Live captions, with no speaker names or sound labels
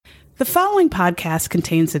The following podcast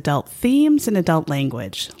contains adult themes and adult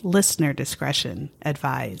language. Listener discretion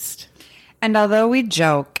advised. And although we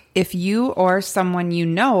joke, if you or someone you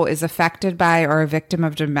know is affected by or a victim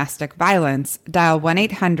of domestic violence, dial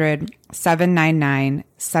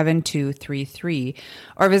 1-800-799-7233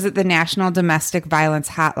 or visit the National Domestic Violence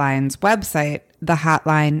Hotline's website,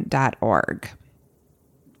 thehotline.org.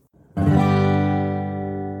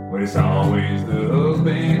 But it's always the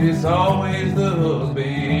husband, it's always the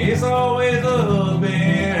husband, it's always the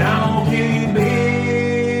husband, I'm gonna kill you,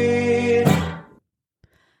 babe.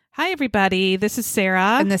 Hi, everybody. This is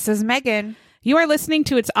Sarah. And this is Megan. You are listening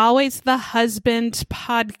to It's Always the Husband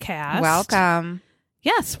podcast. Welcome.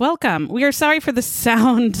 Yes, welcome. We are sorry for the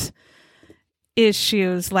sound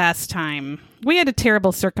issues last time. We had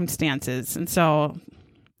terrible circumstances, and so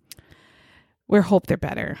we hope they're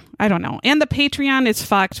better. I don't know. And the Patreon is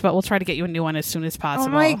fucked, but we'll try to get you a new one as soon as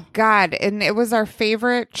possible. Oh my God. And it was our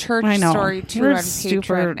favorite church story too on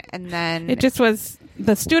Patreon. And then it just was,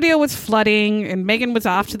 the studio was flooding and Megan was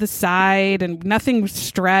off to the side and nothing was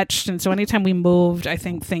stretched. And so anytime we moved, I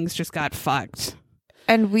think things just got fucked.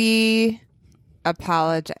 And we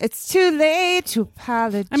apologize. It's too late to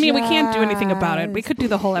apologize. I mean, we can't do anything about it. We could do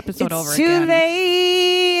the whole episode over again. It's too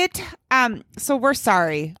late. So we're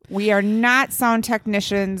sorry. We are not sound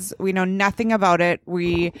technicians. We know nothing about it.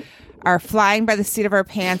 We are flying by the seat of our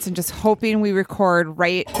pants and just hoping we record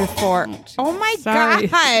right before. Oh my Sorry.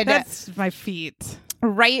 God. That's my feet.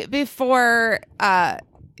 Right before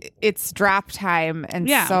it's drop time. And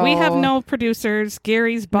Yeah, so we have no producers.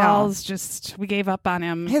 Gary's balls we gave up on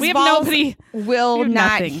him. His we have balls nobody. will we have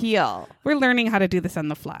not nothing. heal. We're learning how to do this on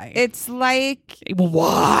the fly. It's like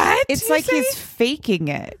What? It's you like say? he's faking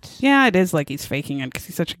it. Yeah, it is like he's faking it because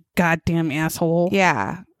he's such a goddamn asshole.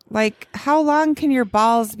 Yeah. Like, how long can your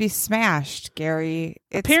balls be smashed, Gary?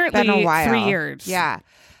 It's Apparently been a while. 3 years. Yeah.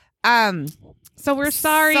 So we're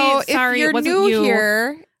sorry. So sorry, if you're it wasn't new you.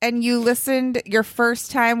 here and you listened, your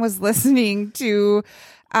first time was listening to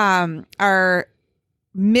our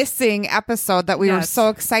missing episode that we were Yes. so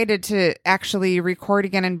excited to actually record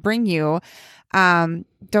again and bring you,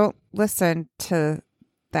 don't listen to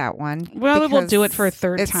that one. Well, we'll because do it for a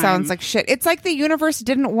third it time. sounds like shit. It's like the universe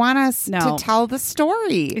didn't want us No. to tell the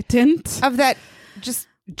story It didn't. of that just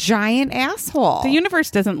giant asshole. The universe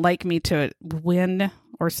doesn't like me to win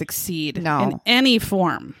or succeed No. in any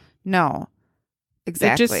form. No,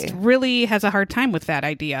 exactly. It just really has a hard time with that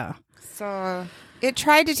idea. So it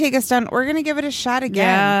tried to take us down. We're going to give it a shot again.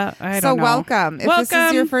 Yeah, I don't know. Welcome. If this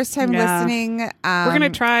is your first time Yeah. listening, We're going to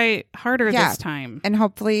try harder yeah. this time. and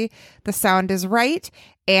hopefully the sound is right.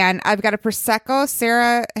 And I've got a Prosecco.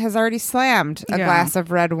 Sarah has already slammed a Yeah. glass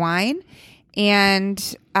of red wine.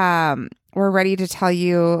 And we're ready to tell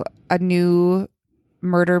you a new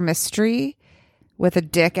murder mystery with a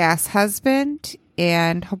dick-ass husband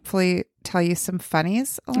and hopefully tell you some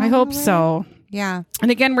funnies along I hope the way. so. Yeah.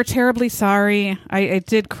 And again, we're terribly sorry. It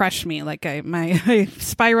did crush me. Like I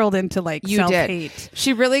spiraled into like You self-hate. did.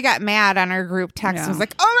 She really got mad on our group text Yeah. and was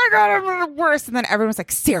like, oh my God, I'm the worst. And then everyone was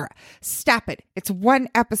like, Sarah, stop it. It's one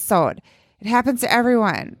episode. It happens to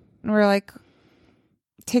everyone. And we're like,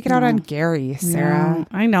 take it out on Gary, Sarah. No,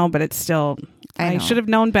 I know, but it's still, I I know. should have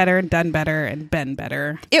known better and done better and been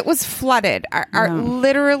better. It was flooded.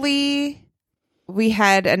 Literally, we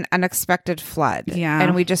had an unexpected flood. Yeah.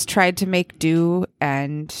 And we just tried to make do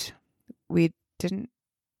and we didn't.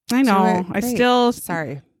 I know. Do it I great.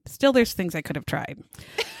 Sorry. still there's things I could have tried.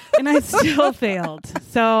 And I still failed.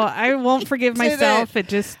 So I won't forgive Did it. myself. It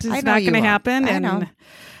just is I know not you going to won't. happen. I And know.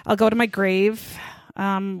 I'll go to my grave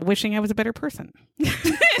wishing I was a better person.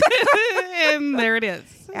 And there it is.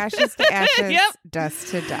 Ashes to ashes, Yep. dust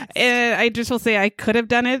to dust. And I just will say I could have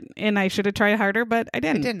done it and I should have tried harder, but I I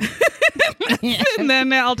didn't. didn't. And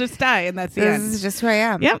then I'll just die and that's the This end. is just who I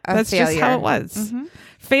am. Yep, a that's just how failure. it was. Mhm.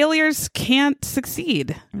 Failures can't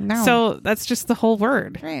succeed. No. So that's just the whole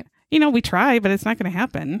word. Right. You know, we try, but it's not going to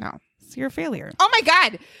happen. No. So you're a failure. Oh my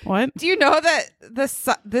God. What? Do you know that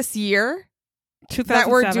this year? 2007? That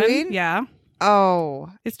we're doing? Yeah.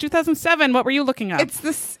 Oh, It's 2007. What were you looking up?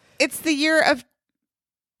 it's the year of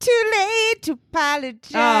too late to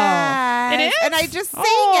apologize. Oh. It is? And I just sang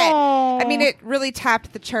it. Oh. I mean, it really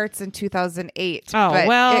topped the charts in 2008. Oh, but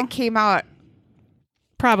well. it came out.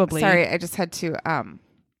 Probably. Sorry, I just had to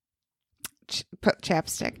put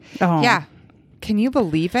chapstick. Oh. Yeah. Can you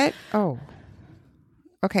believe it? Oh.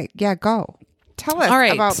 Okay. Yeah. Go. Tell us All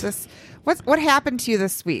right. about this. What happened to you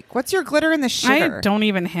this week? What's your glitter in the sugar? I don't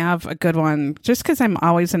even have a good one just because I'm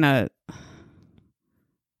always in a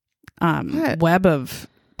What? web of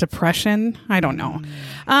depression. I don't know.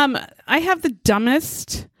 I have the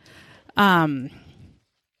dumbest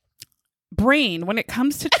brain, when it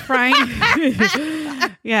comes to trying,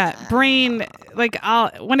 brain, like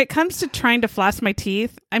when it comes to trying to floss my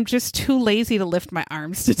teeth, I'm just too lazy to lift my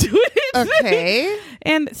arms to do it. Okay.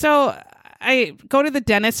 And so I go to the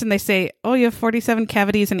dentist and they say, oh, you have 47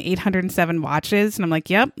 cavities and 807 watches. And I'm like,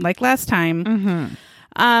 yep, like last time. Mm-hmm.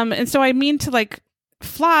 And so I mean to like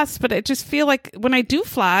floss, but I just feel like when I do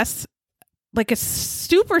floss, like a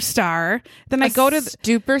superstar, then I go to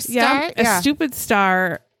superstar, a stupid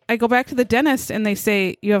star. I go back to the dentist and they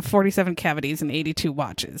say you have 47 cavities and 82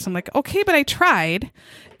 watches. I'm like, okay, but I tried,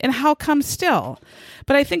 and how come still?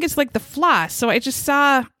 But I think it's like the floss. So I just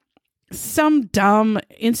saw some dumb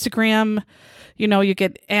Instagram, you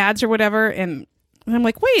get ads or whatever, and I'm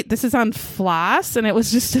like, wait, this is on floss, and it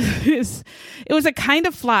was just it was a kind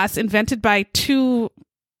of floss invented by two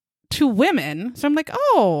women. So I'm like,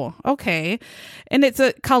 oh, okay. And it's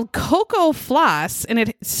called Cocoa Floss, and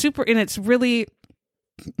it's really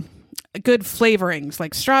good flavorings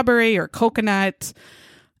like strawberry or coconut.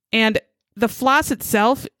 And the floss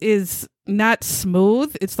itself is not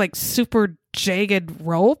smooth. It's like super jagged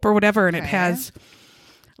rope or whatever. And it has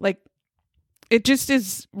like, it just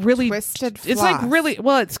is really twisted floss. It's like really,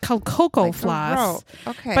 well, it's called Cocoa like Floss.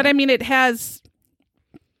 Okay. But I mean, it has,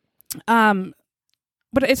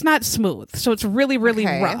 but it's not smooth. So it's really, really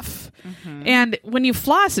rough. Mm-hmm. And when you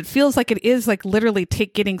floss, it feels like it is like literally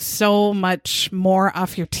getting so much more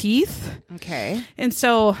off your teeth. Okay. And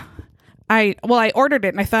so I ordered it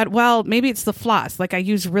and I thought, well, maybe it's the floss. Like I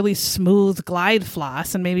use really smooth Glide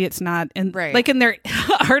floss and maybe it's not. And like in their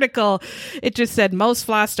article, it just said most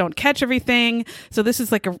floss don't catch everything. So this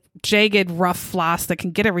is like a jagged, rough floss that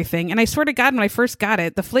can get everything. And I swear to God, when I first got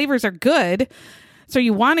it, the flavors are good. So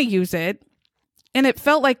you want to use it. And it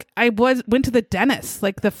felt like I went to the dentist.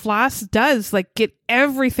 Like the floss does like get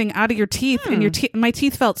everything out of your teeth, and my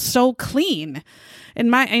teeth felt so clean.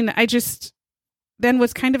 And I just then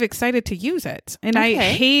was kind of excited to use it. And I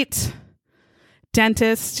hate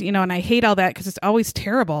dentists, and I hate all that because it's always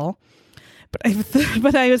terrible.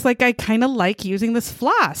 But I was like, I kind of like using this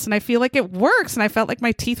floss, and I feel like it works. And I felt like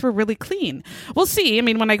my teeth were really clean. We'll see. I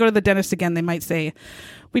mean, when I go to the dentist again, they might say,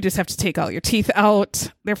 we just have to take all your teeth out.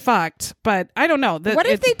 They're fucked. But I don't know. What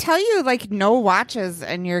if they tell you like no watches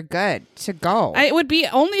and you're good to go? It would be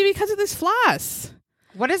only because of this floss.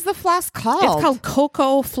 What is the floss called? It's called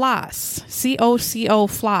Cocoa Floss. COCO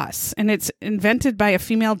Floss. And it's invented by a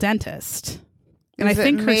female dentist. And is I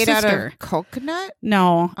think it her made sister. out of coconut?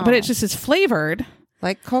 No, but it just is flavored.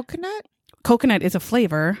 Like coconut? Coconut is a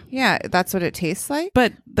flavor. Yeah, that's what it tastes like.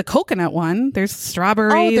 But the coconut one, there's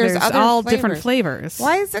strawberry, there's all different flavors.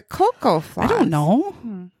 Why is it cocoa floss? I don't know.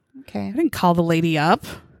 Okay. I didn't call the lady up.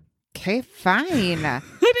 Okay, fine. I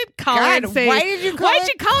didn't call her and say, why'd you call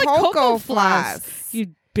it cocoa floss?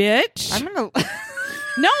 You bitch. I'm going to...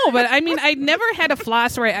 No, but I mean, I never had a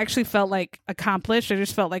floss where I actually felt like accomplished. I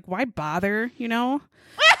just felt like, why bother,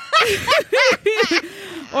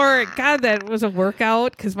 Or, God, that was a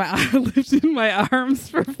workout because my arm lived in my arms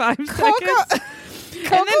for 5 seconds.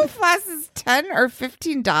 Cocoa floss is $10 or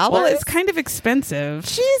 $15. Well, it's kind of expensive.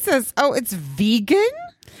 Jesus. Oh, it's vegan?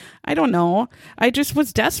 I don't know. I just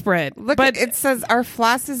was desperate. Look, it says our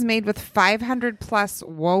floss is made with 500 plus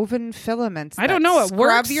woven filaments. I don't know. It scrub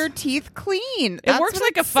works. your teeth clean. It works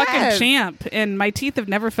like a fucking champ, and my teeth have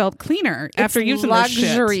never felt cleaner after using this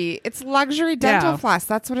shit. It's luxury dental floss.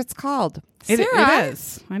 That's what it's called. Sarah, it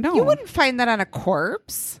is. I know. You wouldn't find that on a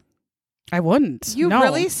corpse. I wouldn't. You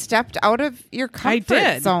really stepped out of your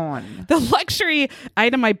comfort zone. The luxury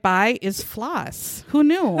item I buy is floss. Who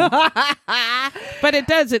knew? But it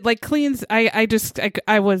does. It like cleans. I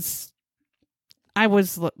was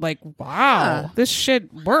like, wow, this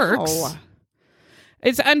shit works. Wow.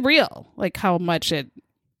 It's unreal, like how much it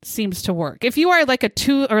seems to work. If you are like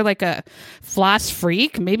a floss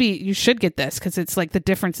freak, maybe you should get this because it's like the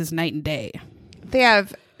difference is night and day. They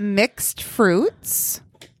have mixed fruits,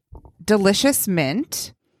 delicious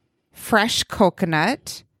mint, fresh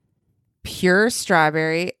coconut, pure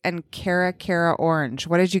strawberry, and Cara orange.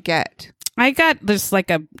 What did you get? I got this like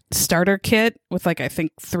a starter kit with like I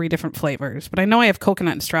think 3 different flavors, but I know I have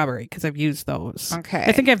coconut and strawberry because I've used those. Okay.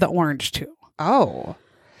 I think I have the orange too. Oh.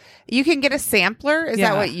 You can get a sampler? Is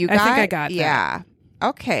that what you got? I think I got that. Yeah.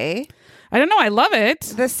 Okay. I don't know. I love it.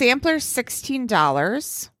 The sampler's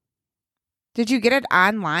 $16. Did you get it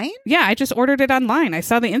online? Yeah, I just ordered it online. I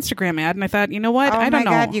saw the Instagram ad and I thought, you know what? I don't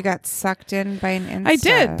know. Oh my God, you got sucked in by an Insta. I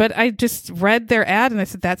did, but I just read their ad and I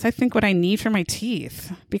said, that's, I think, what I need for my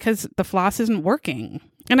teeth because the floss isn't working.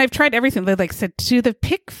 And I've tried everything. They like said to the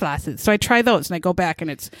pick flosses. So I try those and I go back and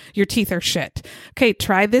it's your teeth are shit. Okay,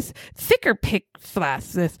 try this thicker pick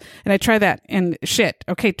floss. This and I try that and shit.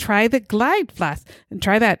 Okay, try the glide floss and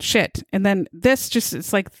try that shit. And then this just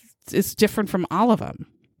it's different from all of them.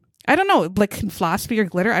 I don't know. Like, can floss be your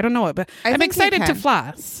glitter? I don't know it, but I'm think excited it to can.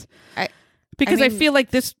 floss I because I mean, feel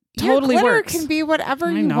like this your totally glitter works. can be whatever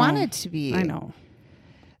I you know. want it to be. I know.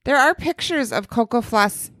 There are pictures of Cocoa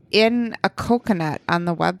Floss in a coconut on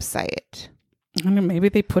the website. I don't know. Maybe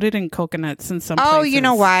they put it in coconuts in some Oh, places. you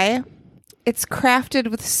know why? It's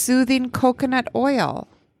crafted with soothing coconut oil.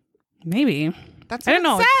 Maybe. That's I what don't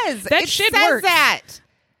know. it says. That it shit says works. that.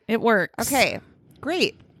 It works. Okay,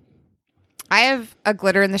 great. I have a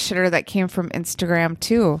glitter in the shitter that came from Instagram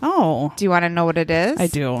too. Oh, Do you want to know what it is? I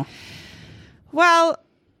do. Well,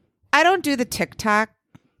 I don't do the TikTok.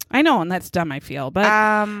 I know, and that's dumb, I feel. But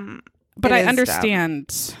But I it is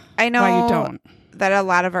understand I know why you don't. that a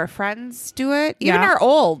lot of our friends do it. Even Yeah. our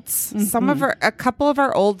olds. A couple of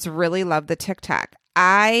our olds really love the TikTok.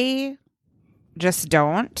 I just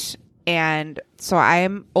don't. And so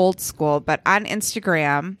I'm old school, but on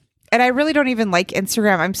Instagram, and I really don't even like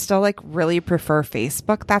Instagram. I'm still like really prefer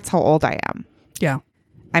Facebook. That's how old I am. Yeah.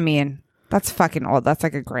 I mean, that's fucking old. That's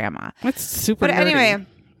like a grandma. It's super But nerdy. anyway,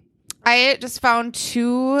 I just found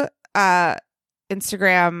 2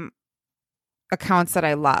 Instagram accounts that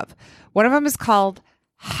I love. One of them is called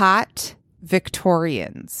Hot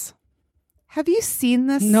Victorians. Have you seen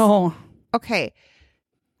this? No. Okay.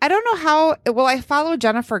 I don't know how. Well, I follow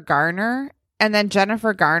Jennifer Garner, and then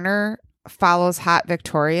Jennifer Garner follows Hot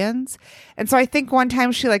Victorians. And so I think one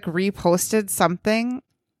time she like reposted something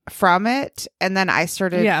from it, and then I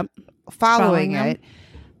started Yeah. following them.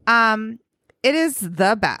 it. It is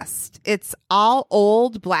the best. It's all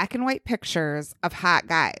old black and white pictures of hot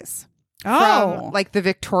guys. Oh. From like the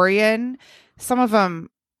Victorian. Some of them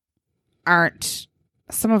aren't.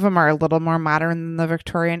 Some of them are a little more modern than the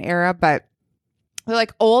Victorian era, but they're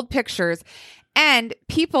like old pictures, and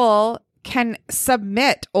people can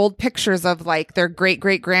submit old pictures of like their great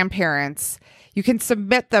great grandparents. You can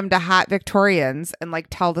submit them to Hot Victorians and like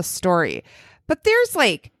tell the story. But there's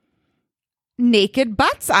like naked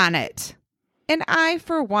butts on it. And I,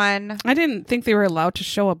 for one, I didn't think they were allowed to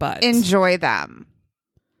show a butt. enjoy them.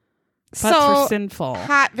 Butts were So, sinful.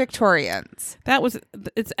 Hot Victorians.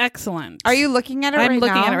 It's excellent. Are you looking at it I'm right now?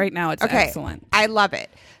 looking at it right now. It's Okay. excellent. I love it.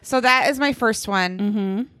 So that is my first one.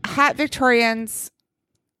 Mm-hmm. Hot Victorians,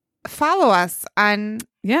 follow us on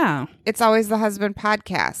Yeah. It's Always the Husband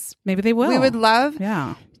podcast. Maybe they will. We would love,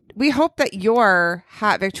 Yeah. we hope that your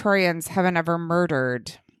Hot Victorians haven't ever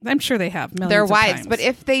murdered I'm sure they have millions their of wives. times. But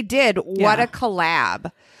if they did, what Yeah. a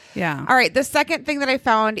collab. Yeah. All right. The second thing that I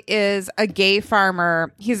found is a gay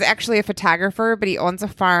farmer. He's actually a photographer, but he owns a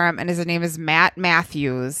farm, and his name is Matt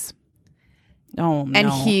Matthews. Oh, no. And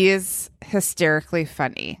he's hysterically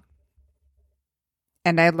funny.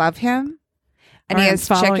 And I love him. And All he right, has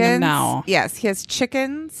I'm following him chickens. now. Yes, he has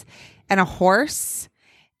chickens and a horse.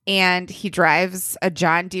 And he drives a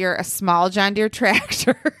small John Deere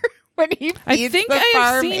tractor when he feeds I think the I have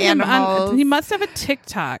farm seen him animals. on. He must have a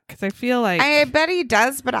TikTok because I feel like. I bet he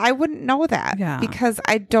does, but I wouldn't know that Yeah. because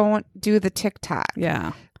I don't do the TikTok.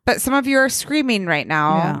 yeah. But some of you are screaming right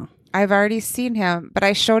now. Yeah. I've already seen him, but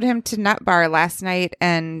I showed him to Nut Bar last night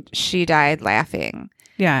and she died laughing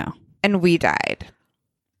Yeah. and we died.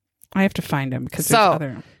 I have to find him because So-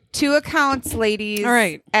 there's other. 2 accounts, ladies All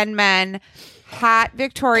right. and men. Hot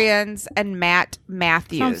Victorians and Matt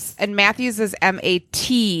Matthews. Sounds- And Matthews is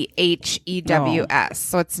Mathews.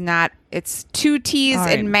 So it's 2 T's All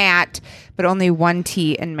right. in Matt, but only 1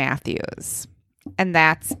 T in Matthews. And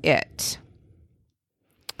that's it.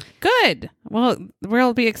 Good. Well,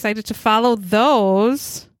 we'll be excited to follow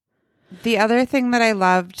those. The other thing that I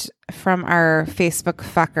loved from our Facebook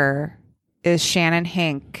fucker is Shannon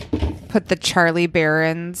Hank put the Charlie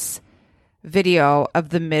Barron's video of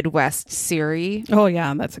the Midwest series. Oh,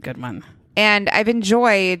 yeah. That's a good one. And I've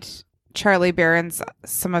enjoyed Charlie Barron's,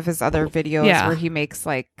 some of his other videos Yeah. where he makes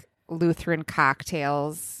like Lutheran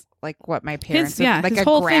cocktails, like what my parents yeah, like his a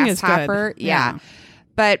whole thing is good. grasshopper. Yeah.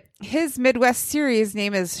 But his Midwest series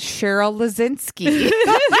name is Cheryl Lazinski.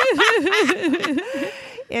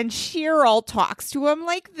 And Cheryl talks to him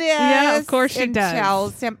like this. Yeah, of course she and does.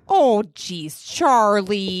 tells him, "Oh, geez,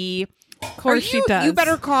 Charlie. Of course she you, does. You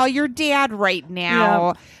better call your dad right now."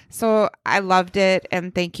 Yep. So I loved it.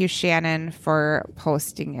 And thank you, Shannon, for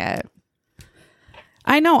posting it.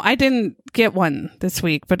 I know. I didn't get one this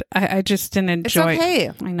week, but I just didn't enjoy. It's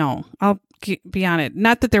okay. I know. I'll be on it.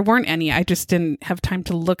 Not that there weren't any. I just didn't have time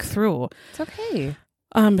to look through. It's okay.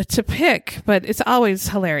 to pick, but it's always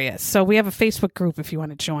hilarious. So we have a Facebook group if you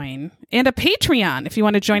want to join, and a Patreon if you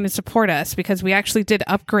want to join and support us, because we actually did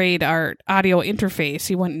upgrade our audio interface.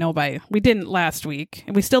 You wouldn't know we didn't last week,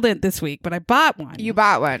 and we still didn't this week, but I bought one. You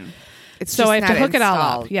bought one. It's so just I have to not hook it all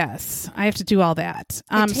installed. up. Yes, I have to do all that.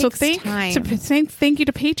 So takes time. Thank you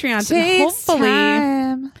to Patreons, and Takes hopefully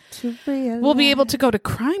time to realize. we'll be able to go to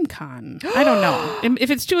CrimeCon. I don't know.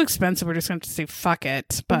 If it's too expensive, we're just going to say fuck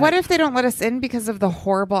it. But What if they don't let us in because of the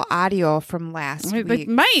horrible audio from last it week?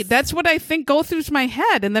 might. That's what I think go through my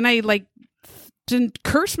head, and then I didn't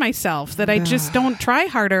curse myself that I just don't try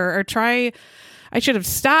harder or try. I should have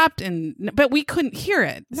stopped, but we couldn't hear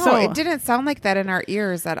it. No, so it didn't sound like that in our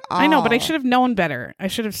ears at all. I know, but I should have known better. I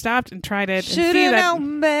should have stopped and tried it. Should have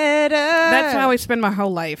known better. That's how I spend my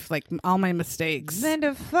whole life, like all my mistakes. Than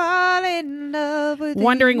to fall in love with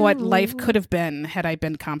Wondering you. what life could have been had I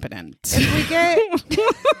been competent. If we get,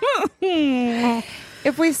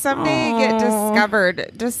 if we someday get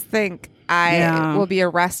discovered, just think I will be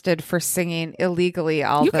arrested for singing illegally.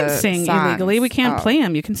 You can sing illegally. We can't play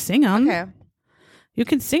them. You can sing them. Okay. You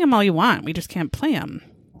can sing them all you want. We just can't play them.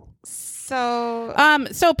 So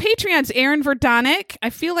Patreon's Aaron Verdonic. I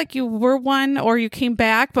feel like you were one or you came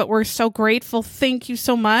back, but we're so grateful. Thank you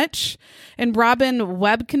so much. And Robin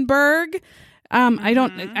Webkenberg.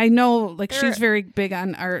 I know she's very big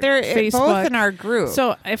on our they're Facebook. both in our group.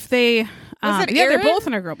 So if they, they're both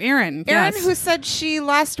in our group. Erin, yes. who said she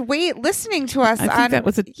lost weight listening to us. I think that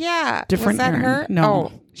was a different Was that Erin. her?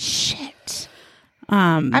 No. Oh, shit.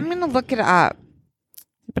 I'm going to look it up.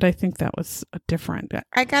 But I think that was a different.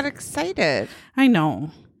 I got excited. I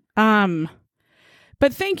know.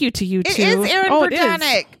 But thank you to you too. It is Aaron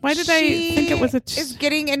Verdonic. Why did I think it was is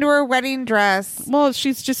getting into her wedding dress. Well,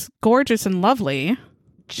 she's just gorgeous and lovely.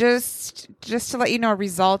 Just to let you know,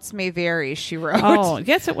 results may vary, she wrote. Oh,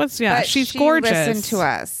 yes, it was. Yeah, But she's gorgeous. Listen to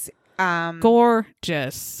us.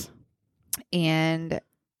 Gorgeous. And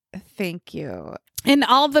thank you. And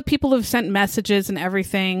all the people who've sent messages and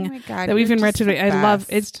everything Oh my God, that we've you're even read just today. the I love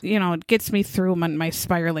best. it. It gets me through my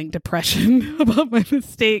spiraling depression about my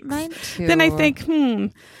mistakes. Mine too. Then I think,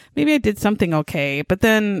 maybe I did something okay. But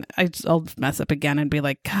then I'll mess up again and be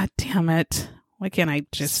like, God damn it. Why can't I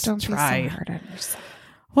just don't try? be so hard on yourself.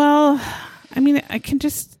 Well, I mean, you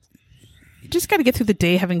just got to get through the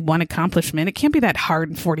day having one accomplishment. It can't be that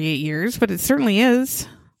hard in 48 years, but it certainly is.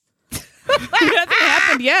 It hasn't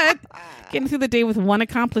happened yet. Getting through the day with one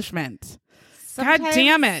accomplishment. God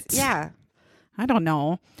damn it. Yeah. I don't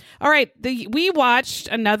know. All right. We watched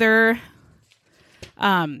another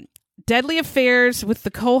Deadly Affairs with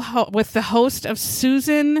the host of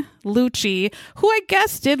Susan Lucci, who I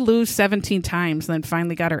guess did lose 17 times and then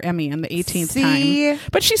finally got her Emmy on the 18th time.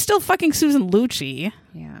 But she's still fucking Susan Lucci.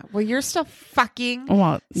 Yeah. Well, you're still fucking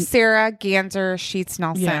Sarah Ganser Sheets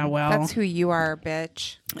Nelson. Yeah, well. That's who you are,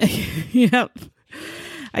 bitch. Yep.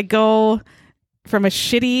 I go from a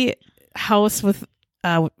shitty house with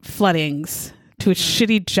floodings to a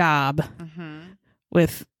shitty job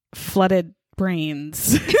with flooded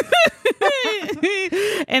brains.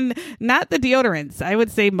 And not the deodorants. I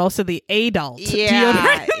would say most of the adult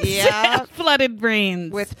deodorants have flooded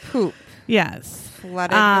brains. With poop. Yes.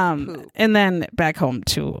 Flooded with poop. And then back home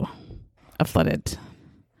to a flooded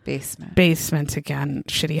basement again.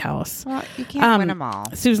 Shitty house. Well, you can't win them all.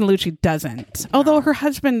 Susan Lucci doesn't. Although her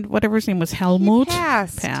husband, whatever his name was, Helmut,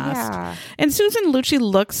 passed. Yeah. And Susan Lucci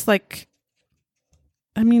looks like,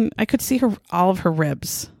 I mean, I could see all of her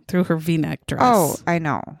ribs through her V-neck dress. Oh, I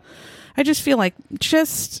know. I just feel like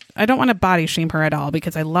I don't want to body shame her at all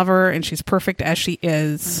because I love her and she's perfect as she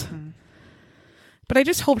is. But I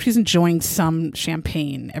just hope she's enjoying some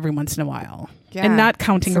champagne every once in a while and not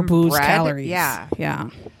counting her booze calories. Yeah. Yeah.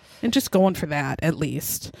 And just going for that at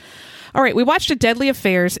least. All right. We watched a Deadly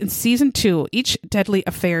Affairs in season 2. Each Deadly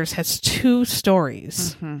Affairs has 2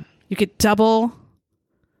 stories. You get double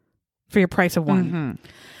for your price of one.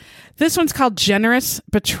 This one's called Generous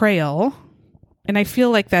Betrayal. And I feel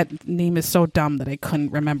like that name is so dumb that I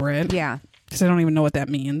couldn't remember it. Yeah. Because I don't even know what that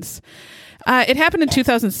means. It happened in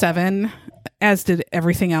 2007, as did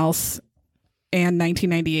everything else. And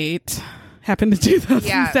 1998 happened in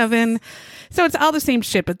 2007. Yes. So it's all the same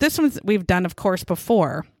shit. But this one's we've done, of course,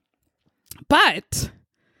 before. But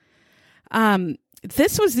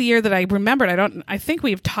this was the year that I remembered. I think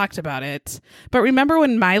we've talked about it. But remember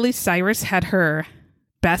when Miley Cyrus had her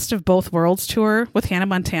Best of Both Worlds tour with Hannah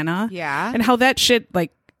Montana? Yeah. And how that shit,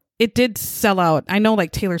 it did sell out. I know,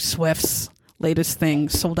 Taylor Swift's latest thing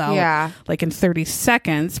sold out, in 30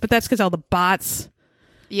 seconds. But that's because all the bots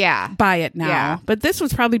buy it now. Yeah. But this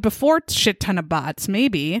was probably before shit ton of bots,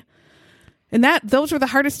 maybe. And those were the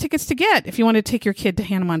hardest tickets to get if you wanted to take your kid to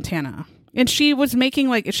Hannah Montana. And she was making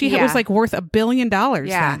was like worth $1 billion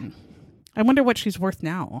then. I wonder what she's worth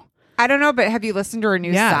now. I don't know, but have you listened to her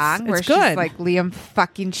new song where it's she's good. like Liam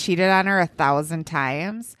fucking cheated on her 1,000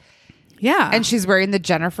 times? Yeah. And she's wearing the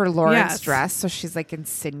Jennifer Lawrence dress, so she's like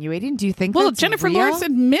insinuating. Do you think Well, that's Jennifer real? Lawrence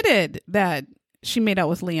admitted that she made out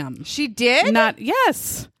with Liam. She did?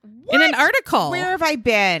 Yes. What? In an article. Where have I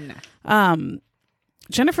been?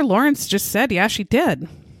 Jennifer Lawrence just said, yeah, she did.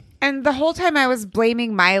 And the whole time I was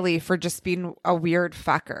blaming Miley for just being a weird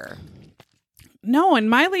fucker. No, and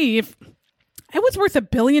Miley, if I was worth $1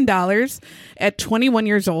 billion at 21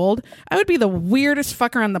 years old, I would be the weirdest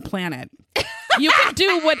fucker on the planet. You can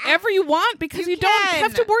do whatever you want because you don't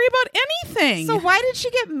have to worry about anything. So why did she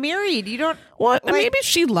get married? You don't. What? Maybe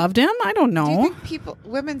she loved him. I don't know. Do you think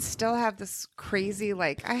women still have this crazy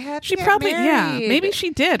I had to She get probably, married. maybe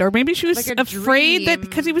she did. Or maybe she was Like a afraid that dream.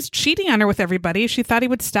 because he was cheating on her with everybody, she thought he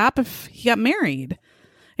would stop if he got married.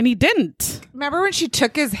 And he didn't. Remember when she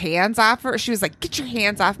took his hands off her? She was like, "Get your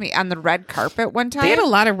hands off me" on the red carpet one time. They had a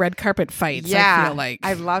lot of red carpet fights, Yeah, I feel like.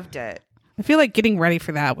 I loved it. I feel like getting ready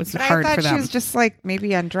for that was But hard I thought for them. she was just like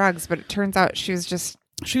maybe on drugs, but it turns out she was just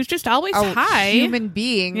She was just always a high. human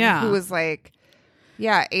being Yeah. who was like, ate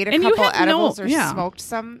a And you couple have edibles or yeah. smoked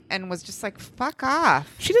some and was just like, fuck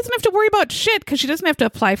off. She doesn't have to worry about shit because she doesn't have to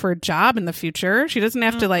apply for a job in the future. She doesn't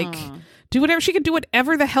have to do whatever. She can do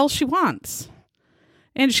whatever the hell she wants.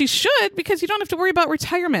 And she should, because you don't have to worry about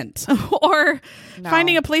retirement or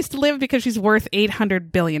finding a place to live because she's worth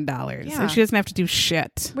 $800 billion. Yeah. And she doesn't have to do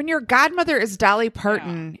shit. When your godmother is Dolly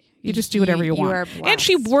Parton, You just do whatever you want. are And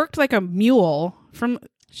she blessed. worked like a mule from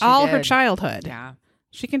all her did. childhood. Yeah.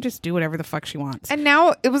 She can just do whatever the fuck she wants. And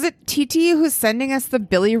now, was it TT who's sending us the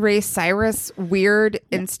Billy Ray Cyrus weird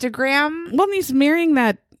Instagram? Well, he's marrying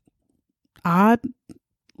that odd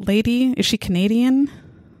lady. Is she Canadian?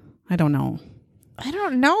 I don't know. I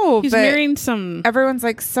don't know. He's but marrying some. everyone's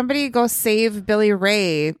like, somebody go save Billy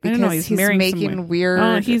Ray I because don't know. he's marrying making some weird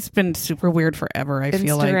Oh, he's been super weird forever. I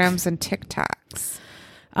feel like. Instagrams and TikToks.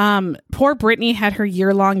 Poor Britney had her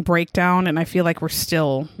year-long breakdown, and I feel like we're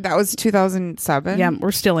still. That was 2007. Yeah,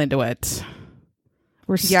 we're still into it.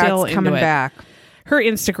 We're Yeah, still it's coming into it. back. Her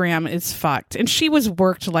Instagram is fucked, and she was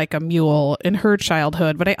worked like a mule in her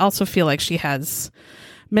childhood. But I also feel like she has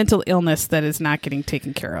mental illness that is not getting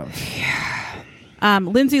taken care of.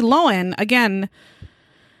 Lindsay Lohan, again,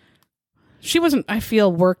 she wasn't, I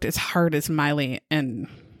feel, worked as hard as Miley and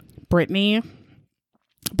Britney,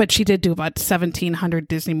 but she did do about 1,700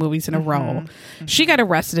 Disney movies in a row. She got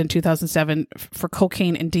arrested in 2007 for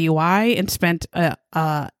cocaine and DUI and spent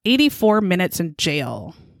 84 minutes in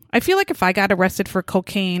jail. I feel like if I got arrested for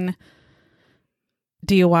cocaine,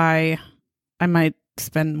 DUI, I might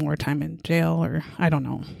spend more time in jail, or I don't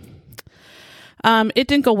know. It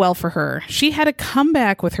didn't go well for her. She had a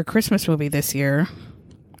comeback with her Christmas movie this year,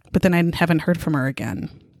 but then I haven't heard from her again.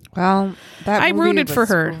 Well, that I movie rooted for was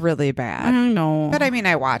her. really I bad. don't know. But I mean,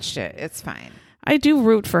 I watched it. It's fine. I do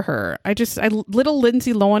root for her. Little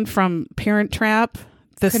Lindsay Lohan from Parent Trap,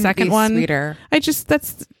 the Couldn't second be one. sweeter.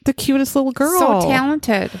 That's the cutest little girl. So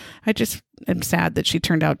talented. I just am sad that she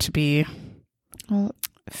turned out to be, Well,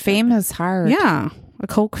 fame is hard. yeah, a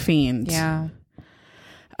coke fiend. Yeah.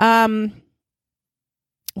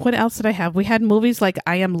 What else did I have? We had movies like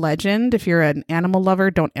I Am Legend. If you're an animal lover,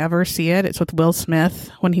 don't ever see it. It's with Will Smith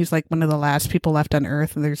when he's like one of the last people left on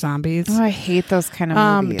Earth and they're zombies. Oh, I hate those kind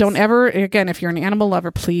of movies. Don't ever, again, if you're an animal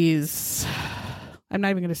lover, please. I'm not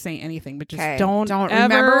even going to say anything, but just don't ever.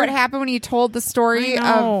 remember what happened when you told the story of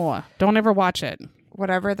No, don't ever watch it.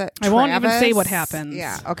 whatever that. I won't even say Travis- what happens.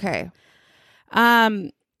 Yeah. Okay.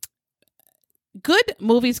 Good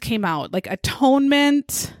movies came out, like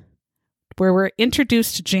Atonement, where we're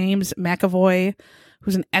introduced to James McAvoy,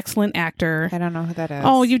 who's an excellent actor. I don't know who that is.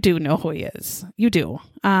 Oh, you do know who he is. You do.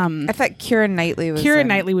 I thought Keira Knightley was. Keira in.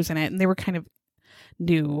 Knightley was in it, and they were kind of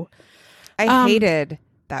new. I hated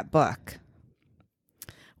that book.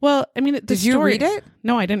 Well, I mean, Did you read it?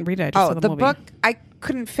 No, I didn't read it. I just saw the movie. book I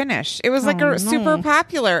couldn't finish. It was like Oh, super no.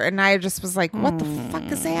 popular, and I just was like, "What the fuck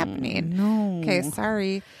is happening?" No. Okay,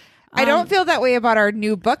 sorry. I don't feel that way about our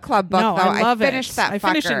new book club book, No, though. I love finished it. that. I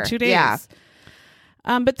finished it in fucker. 2 days. Yeah.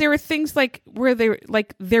 But there were things like where they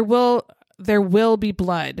like there will be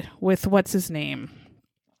blood with what's his name.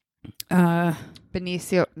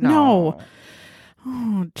 Benicio. No.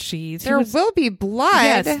 Oh, jeez. There will be blood.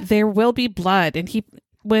 Yes, there will be blood, and he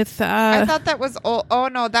with. I thought that was old. Oh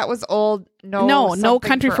no, that was old. No something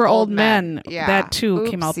Country for Old Men. Yeah, That too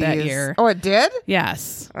came out that Oopsies. year. Oh, it did.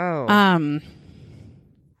 Yes. Oh,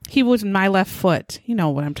 He was My Left Foot. You know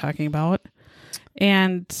what I'm talking about.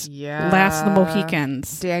 and Yeah. Last of the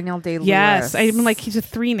Mohicans. Daniel Day-Lewis. Yes, I'm like, he's a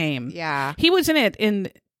 3 name. Yeah. He was in it,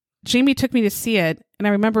 and Jamie took me to see it, and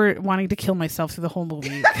I remember wanting to kill myself through the whole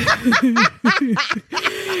movie.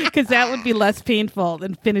 Because that would be less painful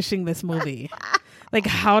than finishing this movie. Like,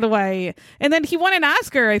 how do I... And then he won an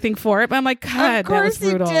Oscar, I think, for it, but I'm like, God, Of that was course he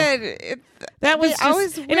brutal. did. That was They just...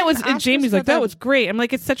 always And it win was... And Oscars Jamie's for like, that them. was great. I'm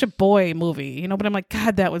like, it's such a boy movie, you know? But I'm like,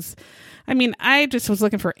 God, that was... I mean, I just was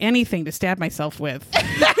looking for anything to stab myself with.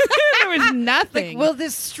 There was nothing. Will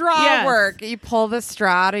this straw Yes. work? You pull the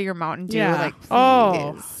straw out of your Mountain Dew. Yeah. Like,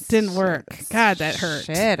 Oh, please. didn't work. God, that hurt.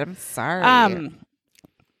 Shit, I'm sorry.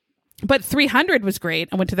 But 300 was great.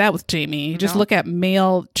 I went to that with Jamie. You just No. look at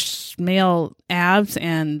male abs,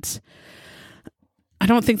 and I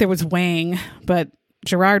don't think there was Wang, but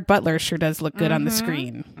Gerard Butler sure does look good on the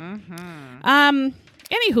screen.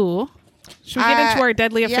 Anywho, should we get into our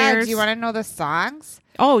deadly Yeah, affairs? do you want to know the songs?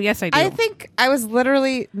 Oh, yes, I do. I think I was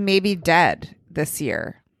literally maybe dead this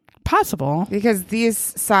year Possible. because these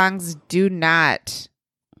songs do not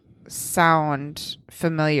sound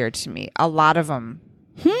familiar to me. A lot of them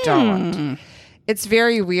don't. It's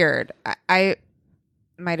very weird. I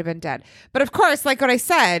might have been dead. But of course, like what I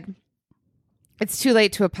said, it's too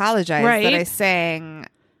late to apologize Right. that I sang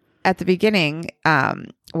at the beginning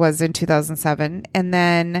was in 2007. And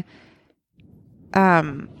then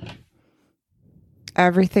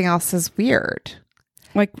everything else is weird.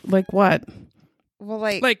 Like what? Well,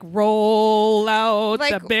 like Like roll out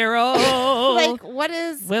Like- the barrel. like what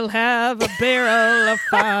is We'll have a barrel of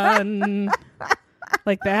fun.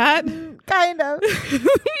 Like that? kind of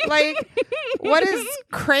like what is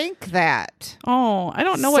Crank That? Oh, I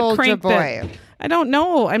don't know what Soulja Crank That. Boy. I don't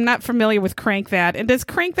know. I'm not familiar with Crank That. And does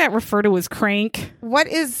Crank That refer to as crank? What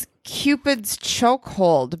is Cupid's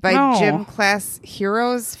Chokehold by No. Gym Class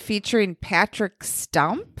Heroes featuring Patrick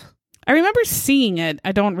Stump? I remember seeing it.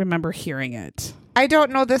 I don't remember hearing it. I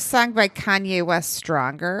don't know this song by Kanye West,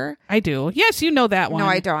 Stronger. I do. Yes, you know that one. No,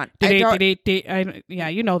 I don't. I don't. Yeah,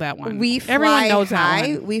 you know that one. We Fly Everyone knows High.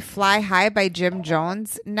 that one. We Fly High by Jim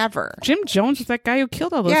Jones. Never. Jim Jones was that guy who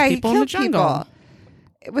killed all those Yeah, people he in the killed jungle.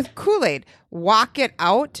 people with Kool-Aid. Walk It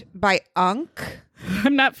Out by Unk.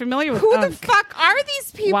 I'm not familiar with Who Unk. the fuck are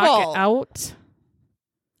these people? Walk It Out.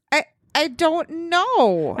 I don't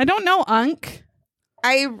know. I don't know Unk.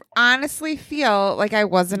 I honestly feel like I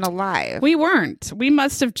wasn't alive. We weren't. We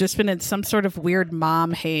must have just been in some sort of weird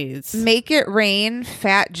mom haze. Make It Rain,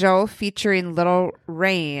 Fat Joe featuring Little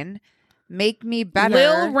Rain. Make Me Better.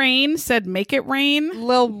 Lil Rain said make it rain.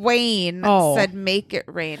 Lil Wayne Oh. said Make It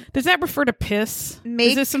Rain. Does that refer to piss? Make-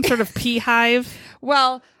 Is this some sort of pee hive?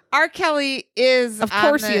 Well, R. Kelly is Of on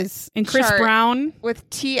course the he is. And Chris chart Brown. with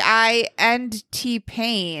T.I. and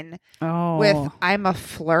T-Pain Oh. with I'm a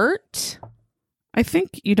Flirt. I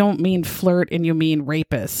think you don't mean flirt and you mean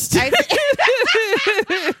rapist. I,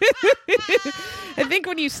 I think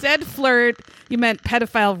when you said flirt, you meant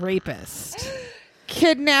pedophile rapist.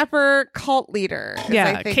 Kidnapper Cult Leader. is,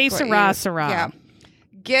 Yeah, I think, Que what Sera, you- Sera. Yeah.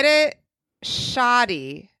 Get It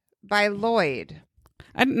Shoddy by Lloyd.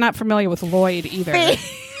 I'm not familiar with Lloyd either.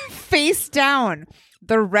 Face Down,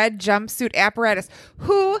 the red jumpsuit apparatus.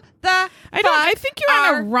 Who the I think you're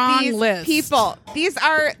on a are wrong these list. people? These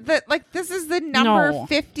are this is the number No.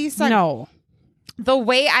 50 song. No. The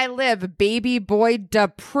Way I Live, Baby Boy Da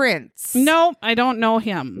Prince. No, I don't know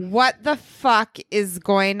him. What the fuck is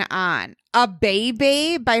going on? A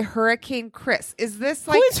Baby by Hurricane Chris. Is this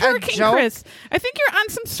like Who is a Hurricane joke? Chris? I think you're on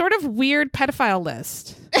some sort of weird pedophile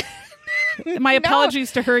list. My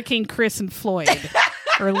apologies to Hurricane Chris and Floyd.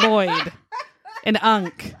 Or Lloyd. And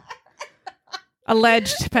Unk.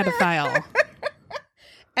 Alleged pedophile.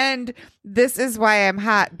 And This Is Why I'm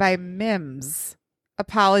Hot by Mims.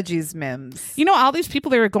 Apologies, Mims. You know, all these people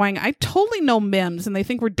that are going, I totally know Mims, and they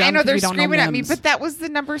think we're dumb. I know 'cause they're we don't screaming know at me, Mims. but that was the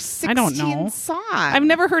number 16 I don't know. song. I've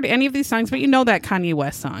never heard any of these songs, but you know that Kanye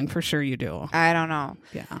West song for sure. You do. I don't know.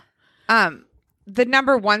 Yeah. The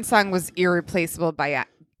number one song was Irreplaceable by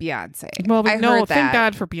Beyonce. Well, I no, heard that. thank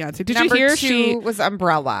God for Beyonce. Did Number you hear two she? was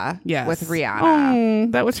Umbrella Yes. with Rihanna.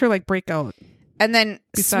 Oh, that was her like breakout. And then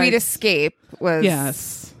Besides- Sweet Escape was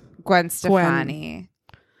Yes. Gwen Stefani.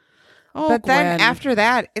 Oh, But then Gwen. after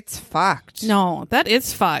that, it's fucked. No, that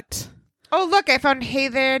is fucked. Oh, look, I found Hey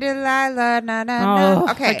There Delilah. Na, na, na.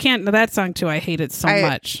 Oh, Okay. I can't. That song too. I hate it so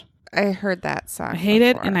much. I heard that song. I hate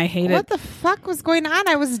it, before. and I hate What it. the fuck was going on?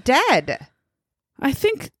 I was dead. I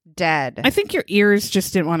think Dead. your ears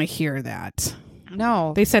just didn't want to hear that.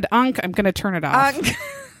 No. They said, "Unk, I'm going to turn it off."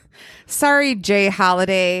 Sorry, Jay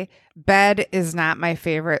Holiday. Bed is not my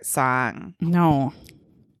favorite song. No,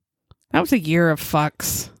 that was a year of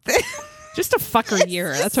fucks. Just a fucker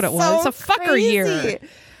year. That's what it was. So It's a fucker crazy. year.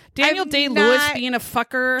 Daniel I'm Day-Lewis not- being a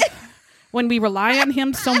fucker when we rely on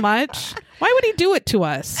him so much. Why would he do it to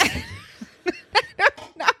us?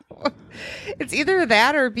 It's either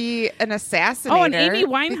that or be an assassinator. Oh, and Amy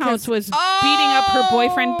Winehouse was beating up her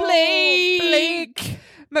boyfriend Blake.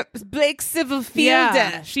 Blake Civilfielder.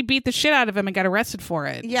 Yeah, she beat the shit out of him and got arrested for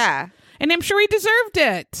it. Yeah. And I'm sure he deserved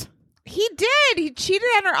it. He did. He cheated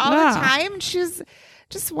on her all Yeah. the time. She's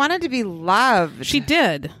just wanted to be loved. She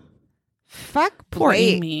did. Fuck Poor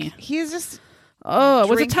Blake. Amy. He's just Oh, it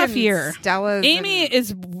was a tough drinking year. Stella's Amy and-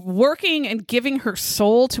 is working and giving her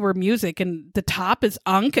soul to her music, and the top is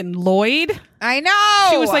Unk and Lloyd. I know.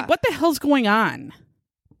 She was like, "What the hell's going on?"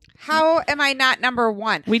 How am I not number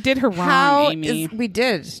one? We did her wrong, Amy. We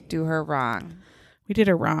did do her wrong. We did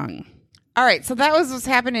her wrong. All right, so that was what's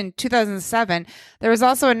happened in 2007. There was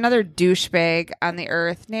also another douchebag on the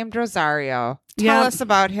earth named Rosario. Tell Yeah. us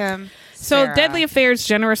about him. So, Sarah. Deadly Affairs,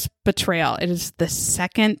 Generous Betrayal. It is the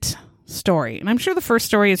second story. And I'm sure the first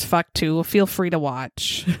story is fucked too. Feel free to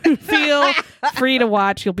watch. Feel free to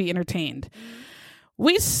watch. You'll be entertained.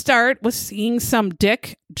 We start with seeing some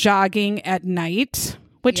dick jogging at night,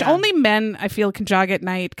 which Yeah. only men, I feel, can jog at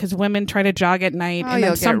night because women try to jog at night Oh, and then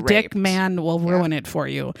you'll some get dick raped. man will ruin it for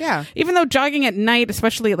you. Yeah. Even though jogging at night,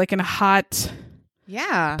 especially like in a hot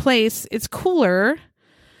Yeah. place, it's cooler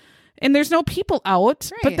and there's no people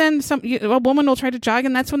out. But Right. then a woman will try to jog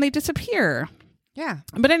and that's when they disappear. Yeah.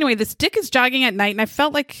 But anyway, this dick is jogging at night, and I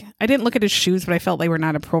felt like I didn't look at his shoes, but I felt they were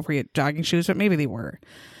not appropriate jogging shoes, but maybe they were.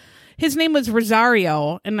 His name was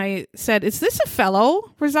Rosario, and I said, "Is this a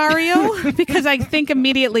fellow Rosario?" Because I think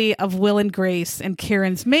immediately of Will and Grace and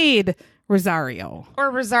Karen's maid, Rosario.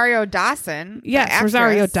 Or Rosario Dawson. the Yes, actress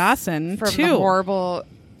Rosario Dawson from too. the horrible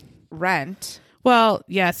Rent. Well,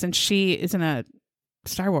 yes, and she is in a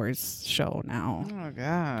Star Wars show now. Oh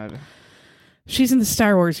God. She's in the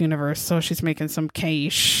Star Wars universe, so she's making some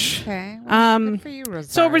cash. Okay. Well, good for you, Rosario.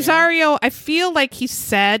 So Rosario, I feel like he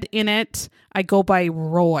said in it, I go by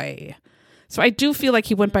Roy. So I do feel like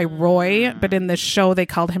he went by Roy, but in the show they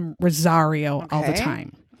called him Rosario all the Okay.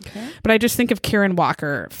 time. Okay. But I just think of Karen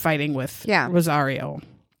Walker fighting with Yeah. Rosario.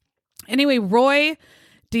 Anyway, Roy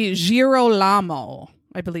Di Girolamo,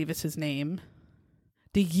 I believe is his name.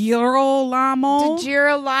 Di Girolamo. Di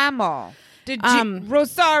Girolamo.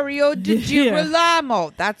 Rosario Di Yeah.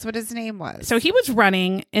 Girolamo. That's what his name was. So he was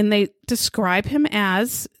running, and they describe him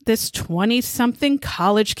as this 20-something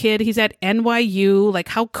college kid. He's at NYU. Like,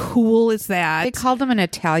 how cool is that? they called him an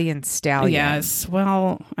Italian stallion. Yes.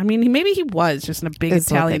 Well, I mean, maybe he was just a big Is what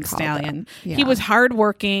they Italian called stallion. him. Yeah. He was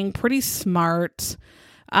hardworking, pretty smart.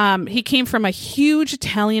 He came from a huge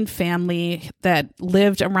Italian family that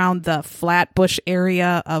lived around the Flatbush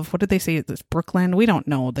area of, what did they say? It was Brooklyn. We don't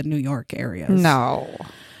know the New York areas. No.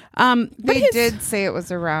 But They did say it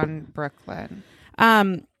was around Brooklyn.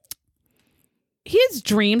 His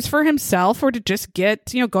dreams for himself were to just go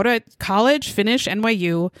to college, finish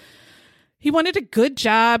NYU. He wanted a good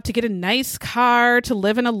job, to get a nice car, to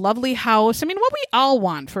live in a lovely house. I mean, what we all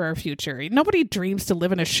want for our future. Nobody dreams to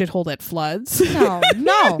live in a shithole that floods. No,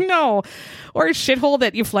 no. No. Or a shithole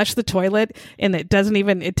that you flush the toilet and it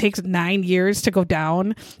takes 9 years to go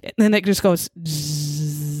down. And then it just goes, and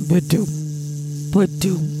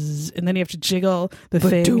then you have to jiggle the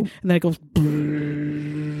thing. And then it goes,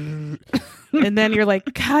 and then you're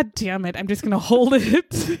like, God damn it, I'm just going to hold it. I'm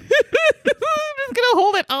just going to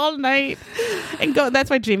hold it all night and go. That's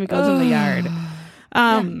why Jamie goes in the yard.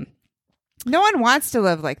 No one wants to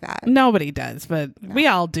live like that. Nobody does, but we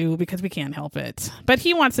all do because we can't help it. But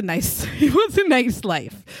he wants a nice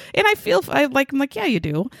life. And I'm like, yeah, you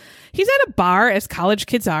do. He's at a bar, as college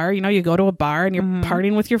kids are. You go to a bar and you're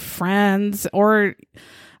partying with your friends or,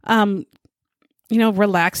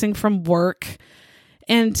 relaxing from work.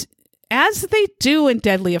 And as they do in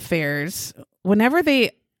Deadly Affairs, whenever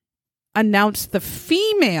they announce the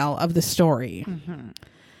female of the story,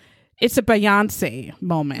 it's a Beyonce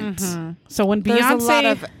moment. So when There's Beyonce a lot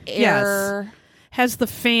of air. has the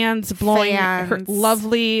fans blowing her Fans.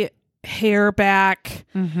 lovely hair back,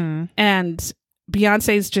 and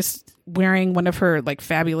Beyonce's just wearing one of her like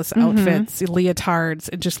fabulous outfits, leotards,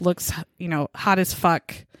 and just looks, hot as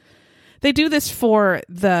fuck. They do this for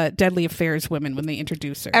the Deadly Affairs women when they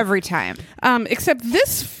introduce her. Every time. Except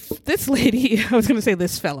this lady, I was going to say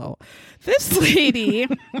this fellow. This lady,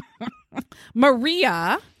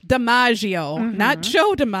 Maria DiMaggio, not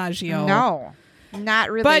Joe DiMaggio. No.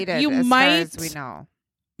 Not related you as might- far as we know.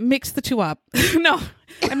 Mix the two up. No,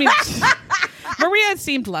 I mean, Maria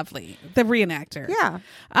seemed lovely, the reenactor. Yeah.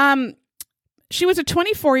 She was a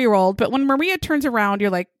 24-year-old, but when Maria turns around, you're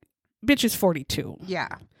like, bitch is 42. Yeah.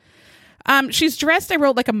 She's dressed, I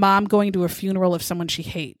wrote, like a mom going to a funeral of someone she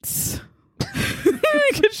hates.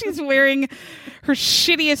 Because she's wearing her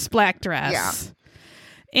shittiest black dress. Yeah.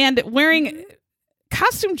 And wearing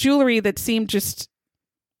costume jewelry that seemed just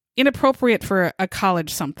inappropriate for a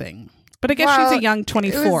college something. But I guess she's a young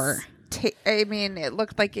 24. It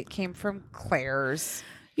looked like it came from Claire's.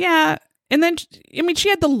 Yeah. And then, she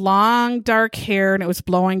had the long, dark hair and it was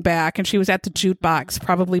blowing back. And she was at the jukebox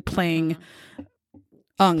probably playing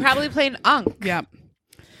Unk. Yep.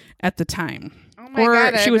 At the time. Oh my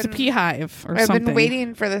God. She was a beehive or something. I've been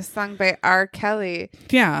waiting for this song by R. Kelly.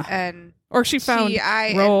 Yeah. And or she found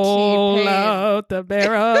T-I-N-T Roll pain. Out the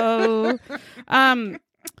Barrel.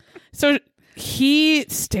 So he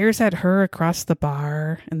stares at her across the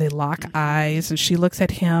bar and they lock eyes and she looks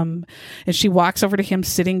at him and she walks over to him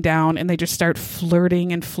sitting down and they just start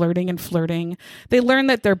flirting and flirting and flirting. They learn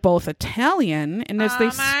that they're both Italian, and as they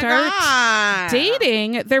start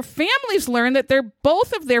dating, their families learn that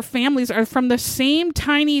both of their families are from the same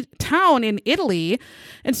tiny town in Italy,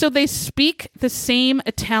 and so they speak the same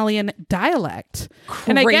Italian dialect. Crazy.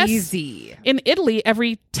 And I guess in Italy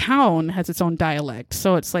every town has its own dialect,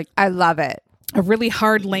 so it's like I love it. A really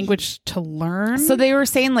hard language to learn. So they were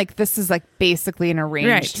saying like this is like basically an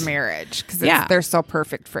arranged marriage because they're so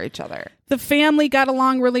perfect for each other. The family got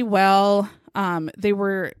along really well. They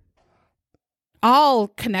were all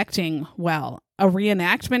connecting well. A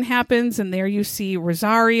reenactment happens and there you see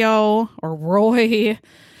Rosario or Roy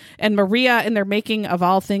and Maria and they're making, of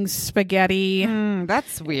all things, spaghetti.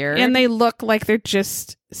 That's weird. And they look like they're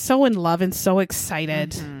just so in love and so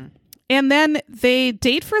excited. Mm-hmm. And then they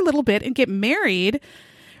date for a little bit and get married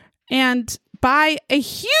and buy a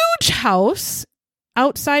huge house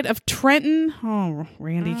outside of Trenton. Oh,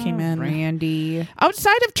 Randy came in. Randy.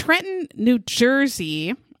 Outside of Trenton, New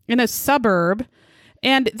Jersey, in a suburb.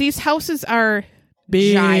 And these houses are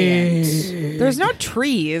big. Giant. There's no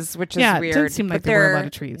trees, which is weird. It didn't seem like there were a lot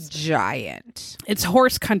of trees. Giant. It's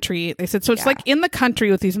horse country, they said. So it's like in the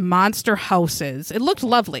country with these monster houses. It looked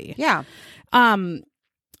lovely. Yeah.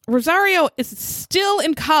 Rosario is still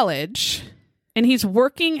in college, and he's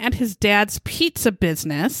working at his dad's pizza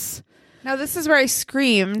business. Now, this is where I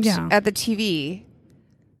screamed at the TV.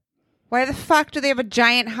 Why the fuck do they have a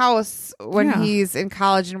giant house when he's in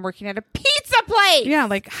college and working at a pizza place? Yeah,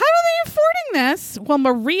 like, how are they affording this? Well,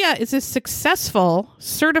 Maria is a successful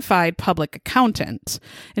certified public accountant,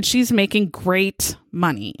 and she's making great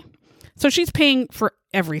money. So she's paying for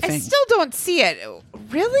everything. I still don't see it.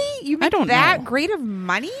 Really? You make that great of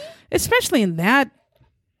money? Especially in that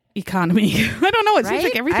economy. I don't know. It seems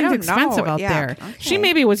like everything's expensive out there. Okay. She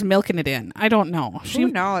maybe was milking it in. I don't know. Who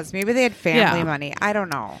knows? Maybe they had family money. I don't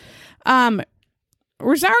know.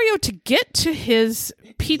 Rosario, to get to his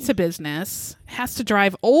pizza business, has to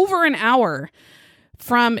drive over an hour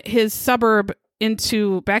from his suburb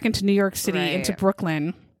back into New York City, into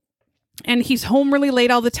Brooklyn. And he's home really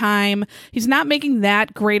late all the time. He's not making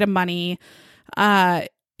that great of money.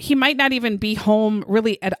 He might not even be home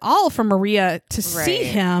really at all for Maria to see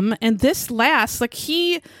him. And this lasts, like,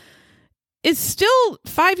 he is still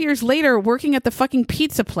 5 years later working at the fucking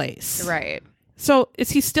pizza place. Right. So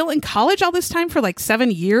is he still in college all this time for like 7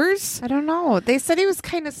 years? I don't know. They said he was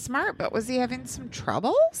kind of smart, but was he having some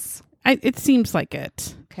troubles? It seems like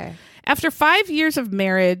it. Okay. After 5 years of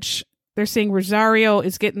marriage, they're saying Rosario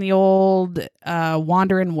is getting the old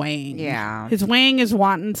wandering wang. Yeah. His wang is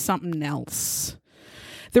wanting something else.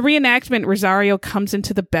 The reenactment, Rosario comes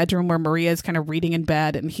into the bedroom where Maria is kind of reading in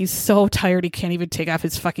bed, and he's so tired he can't even take off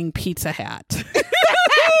his fucking pizza hat.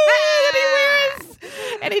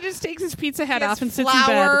 And he just takes his pizza hat off and sits in bed.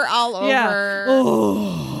 Flour all over. Yeah.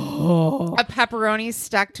 Oh. A pepperoni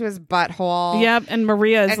stuck to his butthole. Yep. And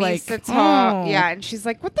Maria is he sits home. Yeah. And she's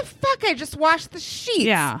like, what the fuck? I just washed the sheets.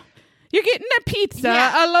 Yeah. You're getting a pizza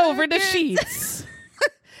all over the sheets.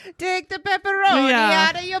 Take the pepperoni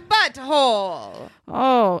out of your butthole.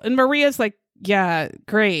 Oh. And Maria's like, yeah,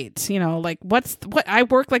 great. You know, like, what? I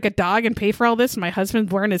work like a dog and pay for all this. And my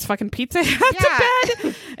husband's wearing his fucking pizza hat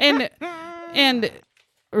to bed. And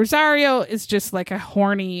Rosario is just like a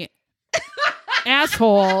horny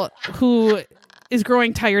asshole who is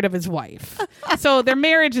growing tired of his wife. So their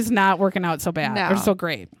marriage is not working out so bad or so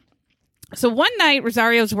great. So one night,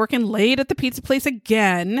 Rosario's working late at the pizza place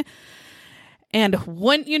again. And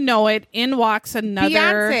wouldn't you know it, in walks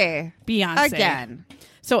another Beyonce. Again.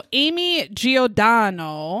 So Amy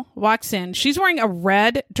Giordano walks in. She's wearing a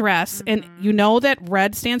red dress. And you know that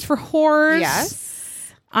red stands for whores.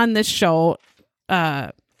 Yes. On this show,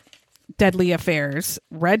 Deadly Affairs,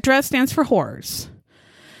 red dress stands for whores.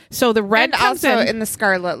 So the red and comes also in the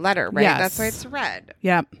scarlet letter, right? Yes. That's why it's red.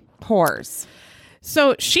 Yep. Whores.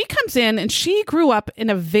 So she comes in and she grew up in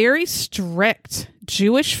a very strict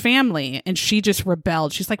Jewish family and she just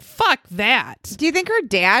rebelled. She's like, fuck that. Do you think her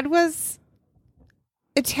dad was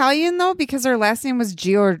Italian though? Because her last name was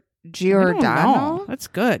I don't Giordano? know. That's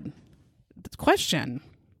good. Question.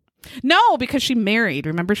 No, because she married.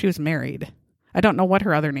 Remember, she was married. I don't know what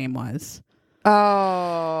her other name was.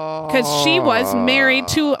 Oh. Because she was married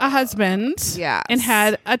to a husband. Yes. And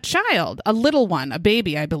had a child, a little one, a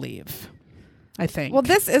baby, I believe. I think. Well,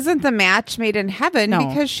 this isn't the match made in heaven No.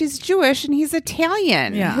 because she's Jewish and he's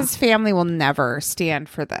Italian. Yeah. His family will never stand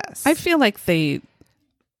for this. I feel like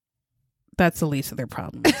that's the least of their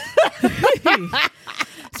problems.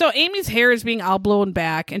 So Amy's hair is being all blown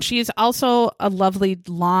back, and she is also a lovely,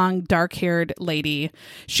 long, dark-haired lady.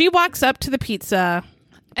 She walks up to the pizza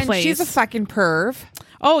and place. she's a fucking perv.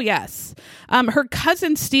 Oh, yes. Her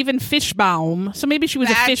cousin, Stephen Fishbaum, so maybe she was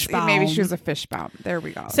a Fishbaum. Maybe she was a Fishbaum. There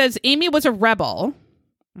we go. Says Amy was a rebel.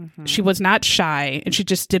 She was not shy, and she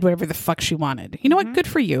just did whatever the fuck she wanted. You know what? Good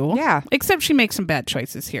for you. Yeah. Except she makes some bad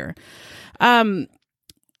choices here.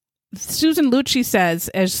 Susan Lucci says,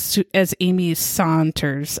 as Amy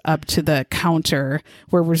saunters up to the counter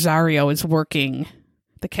where Rosario is working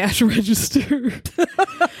the cash register,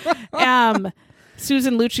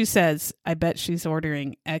 Susan Lucci says, I bet she's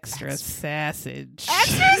ordering extra sausage.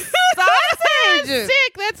 Extra sausage!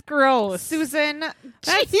 Sick. That's gross. Susan.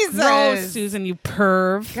 That's Jesus. gross, Susan, you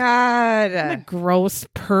perv. God. What a gross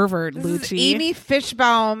pervert, This is Lucci. Amy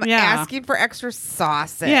Fishbaum Yeah. asking for extra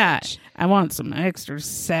sausage. Yeah. I want some extra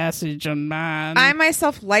sausage on mine. I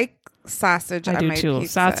myself like sausage I on do my too.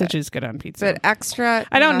 pizza. Sausage is good on pizza. But extra.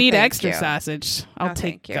 I don't no, need thank extra you. sausage. I'll No,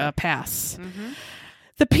 take thank you. a pass.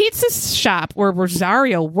 The pizza shop where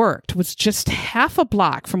Rosario worked was just half a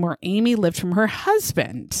block from where Amy lived from her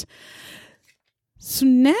husband. So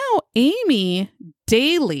now Amy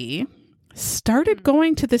daily started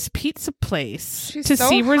going to this pizza place She's to so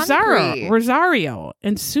see hungry. Rosario.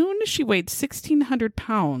 And soon she weighed 1,600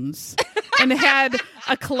 pounds and had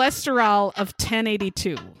a cholesterol of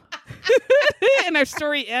 1082. And our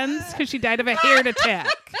story ends because she died of a heart attack.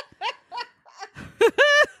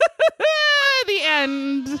 The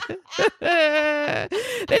end.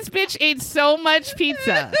 This bitch ate so much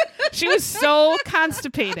pizza. She was so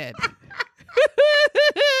constipated.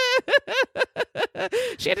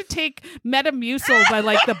 She had to take Metamucil by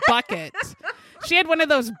like the bucket. She had one of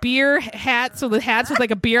those beer hats, so the hats with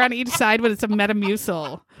like a beer on each side, but it's a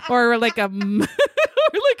Metamucil or like a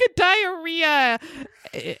diarrhea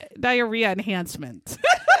enhancement.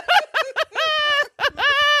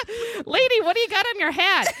 Lady, what do you got on your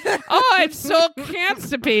hat? Oh, I'm so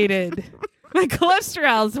constipated. My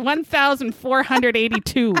cholesterol is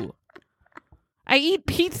 1,482. I eat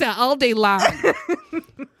pizza all day long.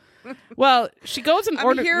 Well, she goes and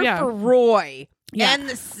orders. I'm here for Roy Yeah. and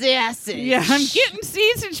the sausage. Yeah, I'm getting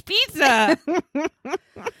sausage pizza.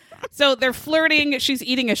 So they're flirting. She's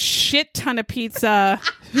eating a shit ton of pizza.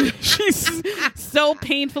 She's so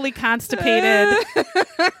painfully constipated.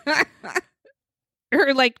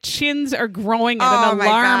 Her like chins are growing at Oh, an my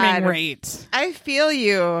alarming God. rate. I feel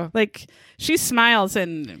you. Like she smiles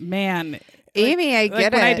and man, Amy, I like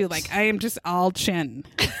get what it. I do, like I am just all chin.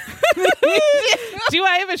 Do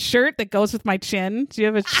I have a shirt that goes with my chin? Do you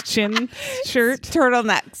have a chin shirt?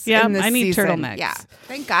 Turtlenecks. Yeah, in this I need season. turtlenecks. Yeah.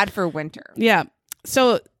 Thank God for winter. Yeah.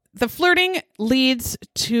 So the flirting leads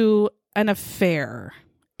to an affair.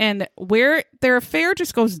 And where their affair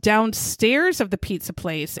just goes downstairs of the pizza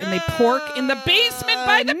place and they pork in the basement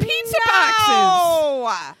by the pizza boxes.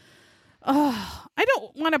 boxes. Oh, I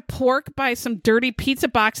don't want to pork by some dirty pizza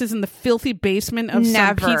boxes in the filthy basement of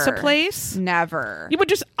some pizza place. Never. You would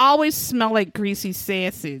just always smell like greasy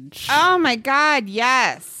sausage. Oh my God,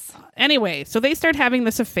 yes. Anyway, so they start having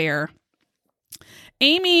this affair.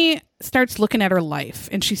 Amy starts looking at her life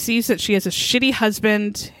and she sees that she has a shitty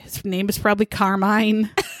husband. His name is probably Carmine.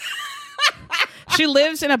 She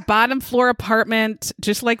lives in a bottom floor apartment,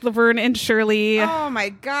 just like Laverne and Shirley. Oh my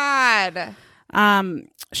God.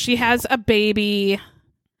 She has a baby.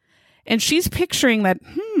 And she's picturing that,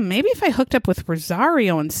 maybe if I hooked up with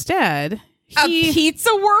Rosario instead. A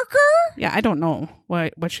pizza worker? Yeah, I don't know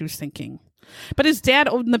what she was thinking. But his dad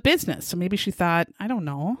owned the business, so maybe she thought, I don't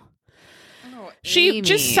know. She Amy.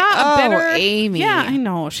 just saw a better... Amy. Yeah, I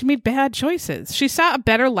know. She made bad choices. She saw a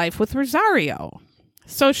better life with Rosario.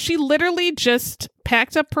 So she literally just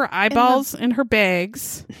packed up her eyeballs in her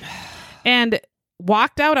bags and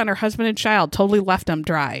walked out on her husband and child, totally left them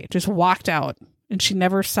dry. Just walked out. And she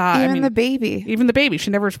never saw... Even the baby. Even the baby. She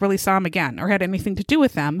never really saw him again or had anything to do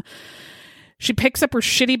with them. She picks up her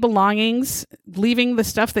shitty belongings, leaving the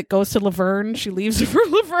stuff that goes to Laverne. She leaves it for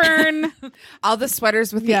Laverne. All the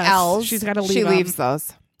sweaters with Yes, the L's. she's gotta leave She 'em. leaves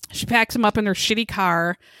those. She packs them up in her shitty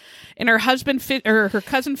car. And her husband, or her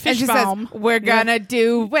cousin And she says, Fishbaum. we're gonna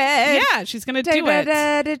do it. Yeah, she's going to do it.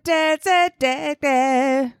 I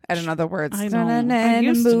don't know the words. I know. I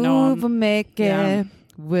used to know 'em. Move and make it. Yeah.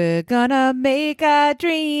 We're gonna make our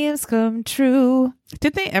dreams come true.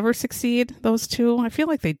 Did they ever succeed, those two? I feel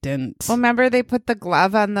like they didn't. Well, remember they put the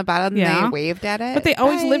glove on the bottom Yeah. and they waved at it? But they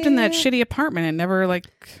always lived in that Bye. shitty apartment and never, like,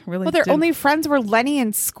 really Well, their did. only friends were Lenny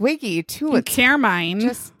and Squiggy, too. And It's Carmine.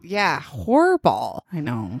 just, horrible. I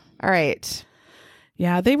know. All right.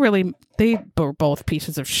 Yeah, they were both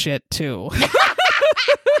pieces of shit, too.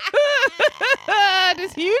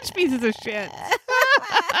 Just huge pieces of shit.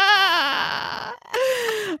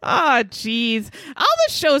 Oh, jeez. All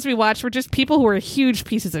the shows we watched were just people who were huge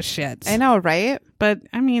pieces of shit. I know, right? But,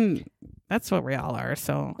 I mean, that's what we all are,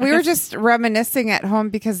 so. I We were guess- just reminiscing at home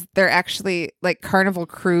because they're actually, like, Carnival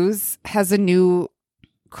Cruise has a new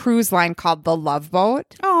cruise line called the Love Boat.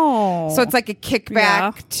 Oh. So it's like a kickback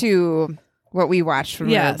Yeah. to what we watched when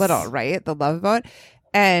Yes. we were little, right? The Love Boat.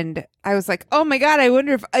 And I was like, oh my God, I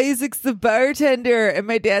wonder if Isaac's the bartender. And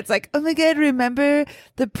my dad's like, oh my God, remember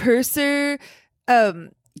the purser?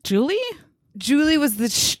 Julie? Julie was the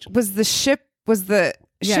ship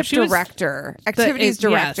Yeah, she was director, activities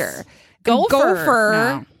director. yes. And Gopher.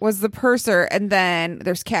 No. was the purser, and then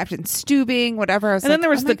there's Captain Stubing, whatever. I was And then like, there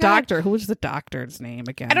was oh the my God. doctor. Who was the doctor's name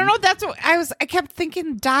again? I don't know. That's what I was. I kept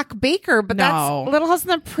thinking Doc Baker, but No. that's Little House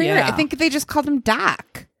on the Prairie. Yeah. I think they just called him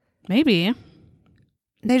Doc. Maybe.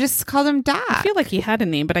 They just called him Doc. I feel like he had a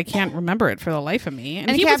name, but I can't remember it for the life of me. And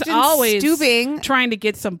And he Captain was always Stubing- trying to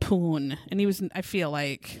get some poon. And he was, I feel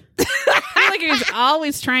like he was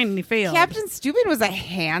always trying and he failed. Captain Stubing was a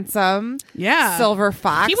handsome, Yeah. silver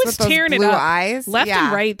fox. He was with those tearing it blue up. eyes, Left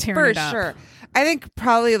and right tearing for it up. sure. I think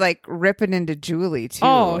probably like ripping into Julie too.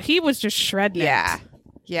 Oh, he was just shredding yeah, it.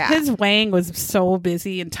 yeah. His wang was so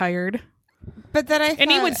busy and tired. but then I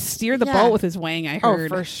And he thought- would steer the yeah. boat with his wang, I Oh, heard.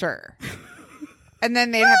 for sure. And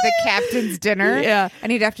then they'd have the captain's dinner. Yeah.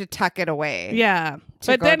 And he'd have to tuck it away. Yeah.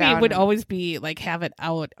 To But go then he down would and- always be like, have it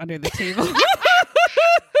out under the table.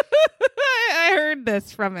 I heard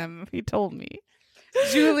this from him. He told me.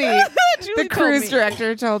 Julie, Julie the told cruise me.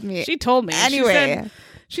 director, told me. She told me. Anyway.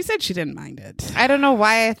 She said she didn't mind it. I don't know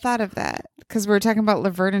why I thought of that. Because we were talking about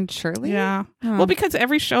Laverne and Shirley. Yeah. Huh. Well, because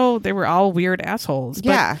every show, they were all weird assholes. But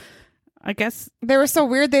Yeah. I guess, They were so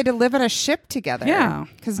weird they had to live on a ship together. yeah.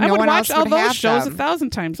 Because I no would one watch else all would those have shows them.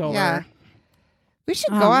 1,000 times over. Yeah. We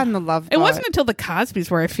should go on the Love Boat. It wasn't until the Cosbys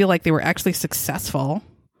where I feel like they were actually successful.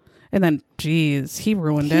 And then, geez, he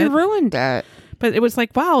ruined He it. ruined it. But it was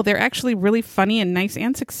like, wow, they're actually really funny and nice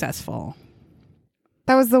and successful.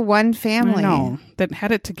 That was the one family I know, that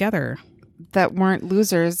had it together. that weren't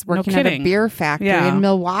losers working at a kidding. beer factory Yeah. in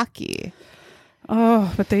Milwaukee.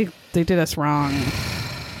 Oh, but they did us wrong.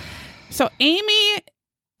 So Amy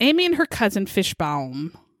and her cousin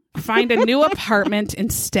Fishbaum find a new apartment in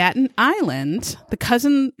Staten Island. The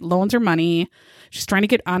cousin loans her money. She's trying to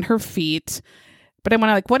get on her feet. But I want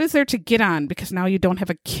to like, what is there to get on? Because now you don't have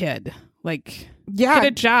a kid. Like, Yeah. get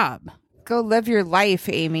a job. Go live your life,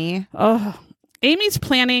 Amy. Oh, Amy's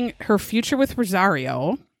planning her future with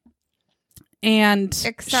Rosario. And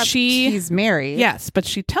Except she he's married. Yes, but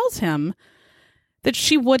she tells him that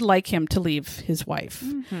she would like him to leave his wife.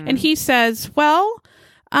 Mm-hmm. And he says, well,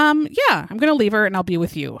 yeah, I'm going to leave her and I'll be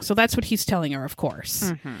with you. So that's what he's telling her, of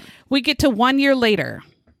course. Mm-hmm. We get to 1 year later.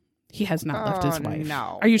 He has not left his Oh, wife.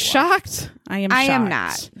 no. Are you shocked? I am I shocked. am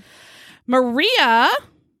not. Maria,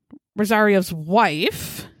 Rosario's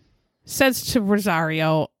wife, says to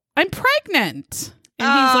Rosario, I'm pregnant. And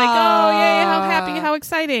he's like, oh, yay, how happy, how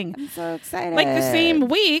exciting. I'm so excited. Like the same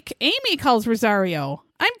week, Amy calls Rosario,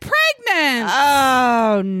 I'm pregnant.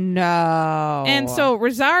 Oh, no. And so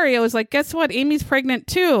Rosario is like, guess what? Amy's pregnant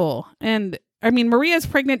too. And I mean, Maria's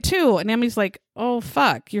pregnant too. And Amy's like, oh,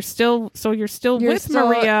 fuck. You're still with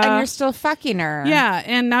Maria. And you're still fucking her. Yeah.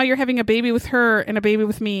 And now you're having a baby with her and a baby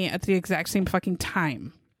with me at the exact same fucking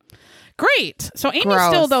time. Great. So Amy Gross.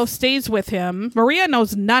 still, though, stays with him. Maria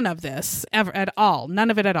knows none of this ever at all.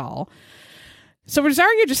 None of it at all. So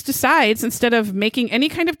Rosario just decides, instead of making any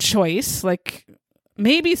kind of choice, like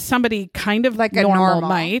maybe somebody kind of Like a normal normal.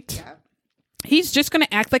 might, Yeah. he's just going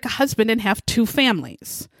to act like a husband and have two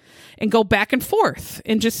families and go back and forth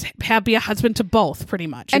and just be a husband to both, pretty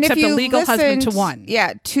much, And except if a you legal husband to listened, one.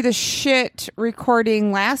 Yeah, to the shit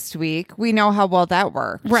recording last week, we know how well that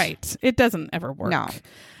worked. Right. It doesn't ever work. No.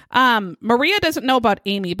 Maria doesn't know about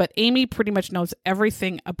Amy, but Amy pretty much knows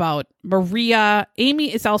everything about Maria.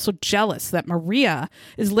 Amy is also jealous that Maria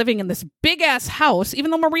is living in this big ass house,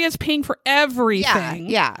 even though Maria's paying for everything.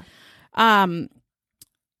 Yeah.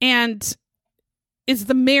 And is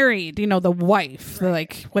the married, the wife,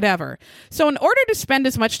 like whatever. So in order to spend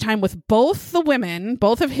as much time with both the women,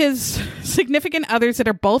 both of his significant others that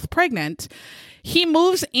are both pregnant, he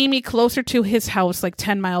moves Amy closer to his house, like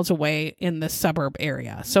 10 miles away in the suburb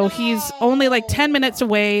area. So he's only like 10 minutes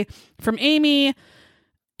away from Amy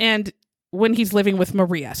and when he's living with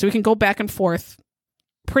Maria. So he can go back and forth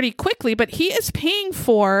pretty quickly, but he is paying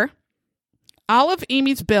for all of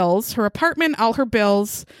Amy's bills, her apartment, all her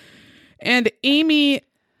bills. And Amy,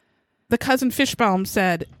 the cousin Fishbaum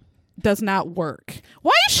said, does not work.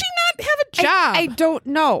 Why does she not have a job? I don't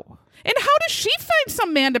know. And how does she find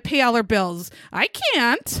some man to pay all her bills? I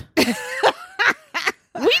can't.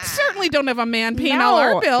 We certainly don't have a man paying all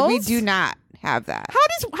our bills. We do not have that. How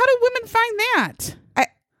do women find that?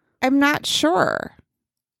 I'm not sure.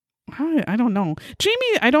 I don't know.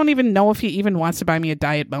 Jamie, I don't even know if he even wants to buy me a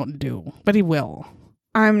Diet Mountain Dew, but he will.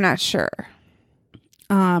 I'm not sure.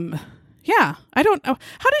 Yeah, I don't know.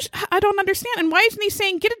 I don't understand. And why isn't he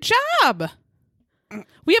saying, get a job?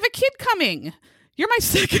 We have a kid coming. You're my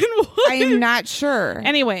second one. I'm not sure.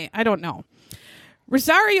 Anyway, I don't know.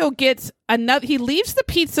 Rosario gets another, he leaves the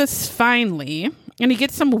pizzas finally, and he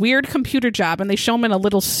gets some weird computer job, and they show him in a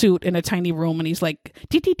little suit in a tiny room, and he's like,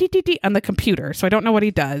 dee on the computer. So I don't know what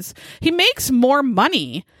he does. He makes more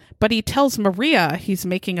money, but he tells Maria he's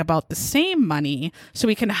making about the same money, so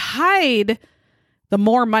he can hide the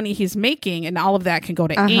more money he's making, and all of that can go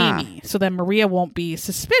to Amy. So then Maria won't be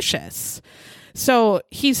suspicious. So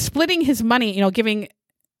he's splitting his money, giving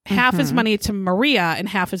half his money to Maria and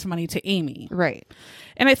half his money to Amy. Right.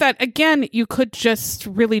 And I thought, again, you could just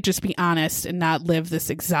be honest and not live this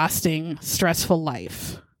exhausting, stressful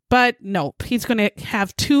life. But nope, he's going to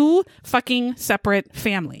have 2 fucking separate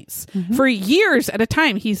families. For years at a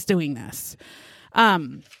time, he's doing this.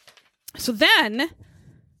 So then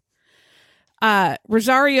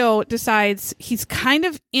Rosario decides he's kind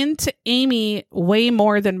of into Amy way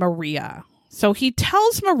more than Maria. So he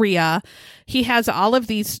tells Maria he has all of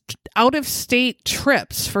these out-of-state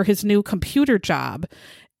trips for his new computer job,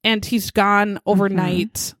 and he's gone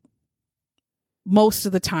overnight most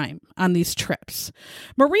of the time on these trips.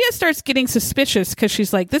 Maria starts getting suspicious because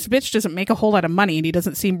she's like, this bitch doesn't make a whole lot of money, and he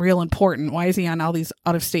doesn't seem real important. Why is he on all these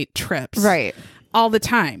out-of-state trips? Right. All the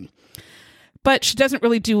time. But she doesn't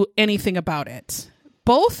really do anything about it.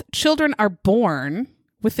 Both children are born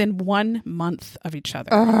within 1 month of each other.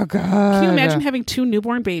 Oh, God. Can you imagine having 2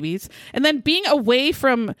 newborn babies and then being away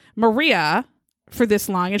from Maria for this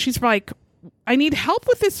long? And she's like, I need help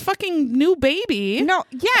with this fucking new baby. No,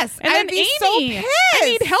 yes. And then I'd be Amy, so pissed. I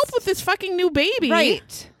need help with this fucking new baby.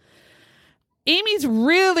 Right. Amy's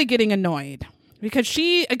really getting annoyed because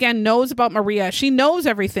she, again, knows about Maria. She knows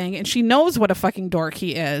everything, and she knows what a fucking dork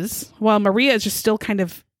he is, while Maria is just still kind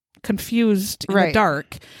of confused in the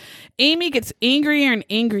dark. Amy gets angrier and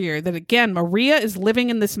angrier that, again, Maria is living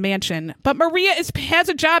in this mansion, but Maria has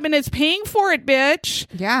a job and is paying for it, bitch.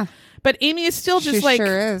 Yeah. But Amy is still just she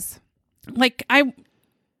sure is. Like, Amy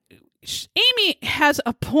has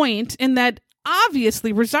a point in that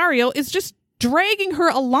obviously Rosario is just dragging her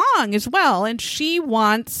along as well, and she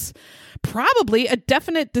wants probably a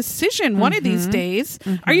definite decision one of these days.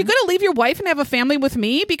 Are you going to leave your wife and have a family with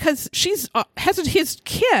me? Because she's has his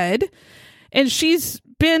kid, and she's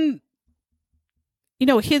been,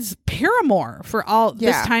 his paramour for all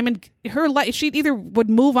this time, and her life, she either would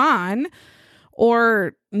move on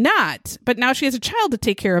or not. But now she has a child to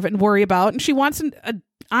take care of and worry about, and she wants an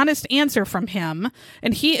honest answer from him,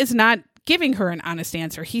 and he is not giving her an honest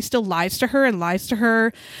answer. He still lies to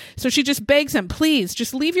her. So she just begs him, please,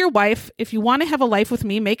 just leave your wife. If you want to have a life with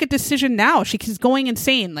me, make a decision now. She's going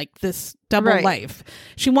insane, like this double life.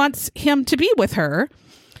 She wants him to be with her.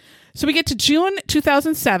 So we get to June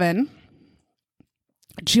 2007,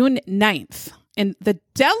 June 9th, and the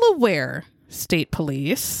Delaware State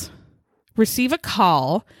Police receive a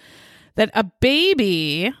call that a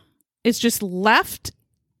baby is just left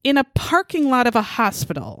in a parking lot of a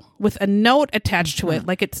hospital with a note attached to it,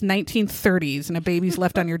 like it's 1930s and a baby's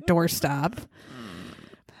left on your doorstep.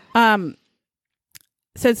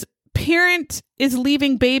 Says, parent is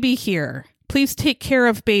leaving baby here. Please take care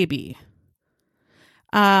of baby.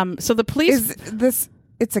 So the police...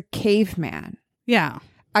 It's a caveman. Yeah.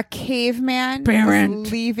 A caveman Parent.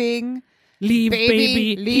 is leaving... Leave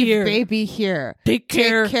baby here. Baby here. Take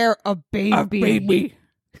care of baby. of baby.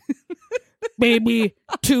 Baby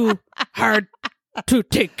too hard to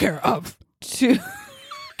take care of.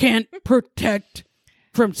 can't protect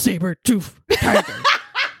from saber-tooth tiger.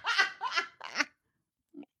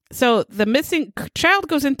 So the missing child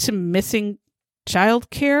goes into missing child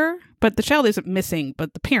care, but the child isn't missing,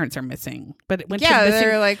 but the parents are missing. But it went to missing.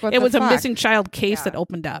 They're like, what it the was fuck? a missing child case that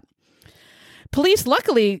opened up. Police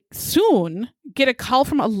luckily soon get a call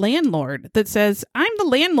from a landlord that says, I'm the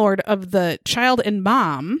landlord of the child and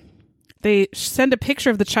mom. They send a picture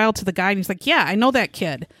of the child to the guy and he's like, yeah, I know that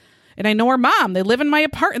kid. And I know her mom. They live in my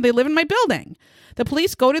apartment. They live in my building. The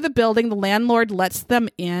police go to the building. The landlord lets them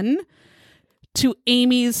in to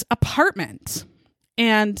Amy's apartment.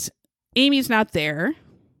 And Amy's not there.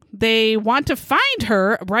 They want to find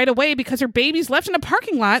her right away because her baby's left in a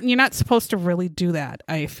parking lot, and you're not supposed to really do that.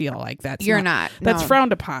 I feel like that's That's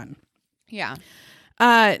frowned upon. Yeah.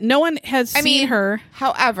 No one has seen her.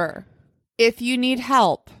 However, if you need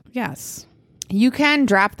help, Yes. you can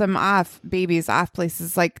drop babies off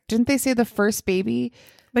places. Like, didn't they say the first baby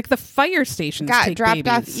Like the fire stations got take dropped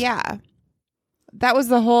off? babies. Yeah. That was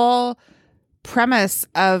the whole premise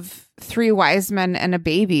of Three Wise Men and a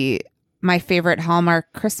Baby, my favorite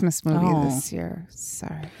Hallmark Christmas movie this year.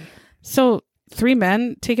 Sorry. So 3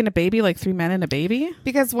 men taking a baby, like 3 men and a baby?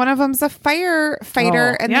 Because one of them's a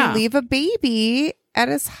firefighter and yeah. they leave a baby at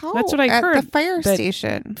his house. That's what I at heard, the fire that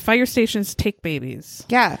station. Fire stations take babies.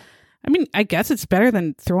 Yeah. I mean, I guess it's better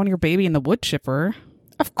than throwing your baby in the wood chipper.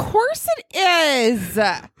 Of course it is.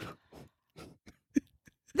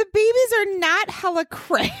 The babies are not hella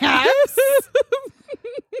crabs.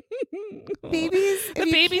 The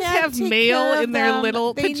babies have mail in their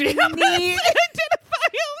little pajamas. They Identify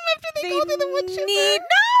them after they go through the wood chipper.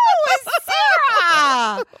 No,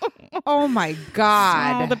 Sarah. Oh my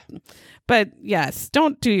God. But yes,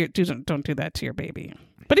 don't do that to your baby.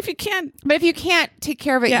 But if you can't, take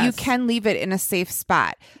care of it, Yes. you can leave it in a safe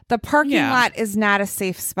spot. The parking lot is not a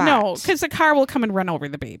safe spot. no, because the car will come and run over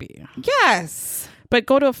the baby. Yes. But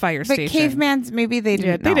go to a fire But station. cavemans, maybe they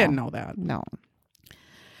didn't know. They didn't know that. No.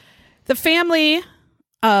 The family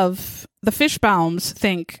of the Fishbaums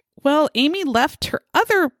think, well, Amy left her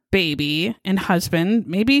other baby and husband.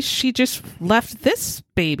 Maybe she just left this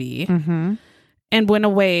baby and went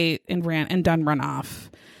away and run off.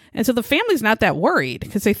 And so the family's not that worried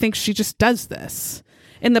because they think she just does this.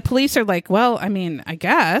 And the police are like, well, I mean, I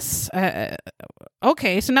guess.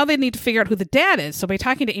 Okay, so now they need to figure out who the dad is. So by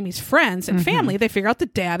talking to Amy's friends and family, they figure out the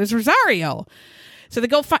dad is Rosario. So they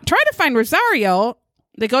go try to find Rosario.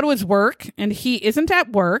 They go to his work, and he isn't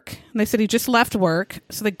at work. And they said he just left work.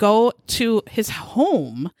 So they go to his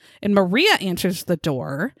home, and Maria answers the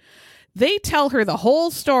door. They tell her the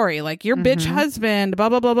whole story, like, your bitch husband, blah,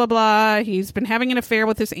 blah, blah, blah, blah. He's been having an affair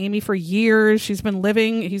with this Amy for years. He's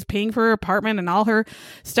paying for her apartment and all her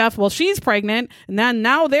stuff. Well, she's pregnant, and then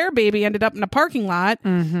now their baby ended up in a parking lot.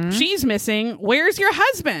 She's missing. Where's your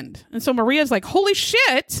husband? And so Maria's like, holy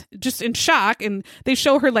shit, just in shock. And they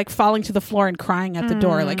show her, like, falling to the floor and crying at the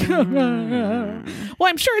door, like, well,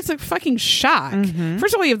 I'm sure it's a fucking shock.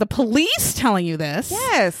 First of all, you have the police telling you this.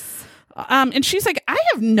 Yes. And she's like, I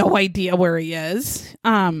have no idea where he is.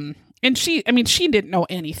 And she didn't know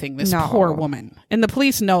anything, this poor woman. And the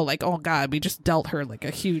police know, like, oh God, we just dealt her like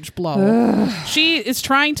a huge blow. She is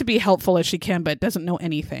trying to be helpful as she can, but doesn't know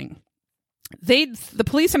anything. The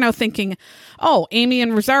police are now thinking, oh, Amy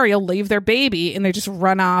and Rosario leave their baby and they just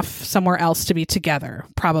run off somewhere else to be together,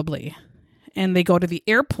 probably. And they go to the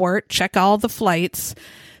airport, check all the flights.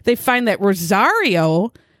 They find that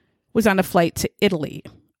Rosario was on a flight to Italy.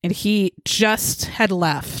 And he just had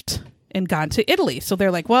left and gone to Italy. So they're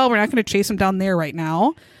like, well, we're not going to chase him down there right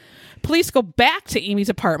now. Police go back to Amy's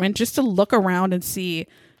apartment just to look around and see,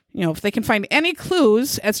 if they can find any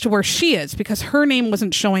clues as to where she is, because her name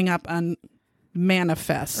wasn't showing up on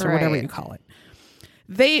manifest or whatever you call it.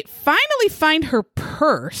 They finally find her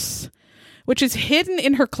purse, which is hidden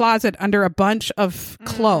in her closet under a bunch of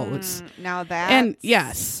clothes. Now that and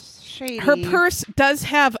yes. Shady. Her purse does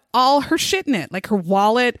have all her shit in it, like her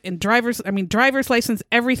wallet and driver's license,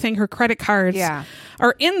 everything, her credit cards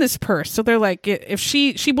are in this purse. So they're like, if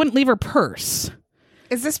she wouldn't leave her purse.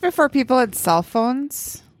 Is this before people had cell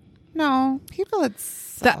phones? No, people had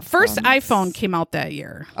cell The first phones. iPhone came out that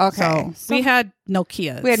year. Okay. So we had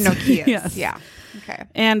Nokias. We had Nokias. Yes. Yeah. Okay.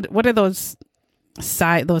 And what are those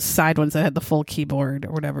side ones that had the full keyboard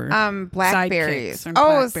or whatever? Blackberries. Sidekicks or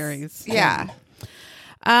Blackberries. Yeah.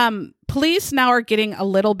 Police now are getting a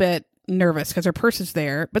little bit nervous because her purse is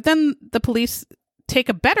there, but then the police take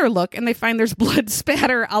a better look and they find there's blood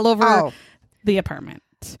spatter all over the apartment.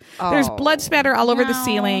 There's blood spatter all over the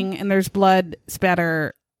ceiling, and there's blood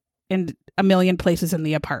spatter in a million places in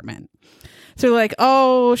the apartment. So they're like,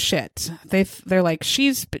 oh shit. They're like,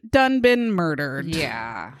 she's been murdered.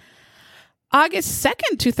 Yeah. August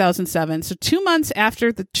 2nd, 2007. So 2 months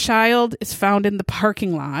after the child is found in the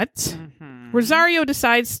parking lot, Rosario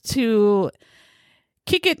decides to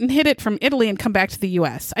kick it and hit it from Italy and come back to the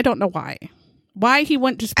U.S. I don't know why. Why he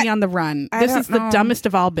wouldn't just be on the run. This is the dumbest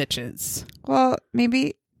of all bitches. Well,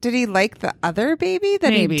 maybe did he like the other baby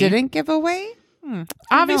that he didn't give away?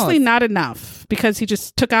 Obviously not enough, because he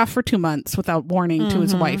just took off for 2 months without warning to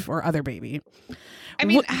his wife or other baby. I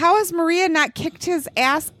mean, how has Maria not kicked his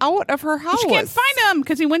ass out of her house? She can't find him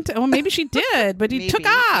because he went to... Well, maybe she did, but he took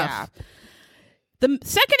off. Yeah. The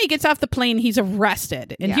second he gets off the plane, he's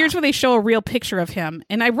arrested. And here's where they show a real picture of him.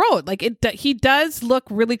 And I wrote, like, he does look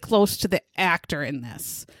really close to the actor in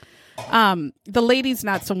this. The lady's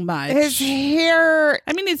not so much. His hair...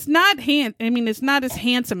 I mean, it's not it's not as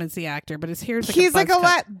handsome as the actor, but his hair's like he's like a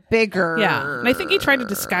lot bigger. Yeah. And I think he tried to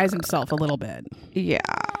disguise himself a little bit. Yeah.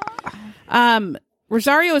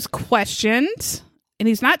 Rosario is questioned, and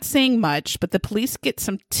he's not saying much, but the police get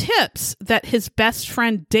some tips that his best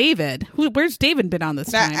friend David, where's David been on this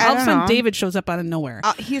time? All of a sudden, David shows up out of nowhere.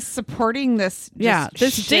 He's supporting this.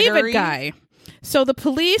 This David guy. So the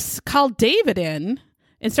police call David in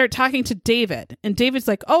and start talking to David, and David's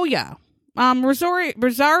like, "Oh yeah,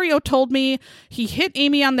 Rosario told me he hit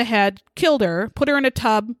Amy on the head, killed her, put her in a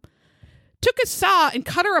tub." Took a saw and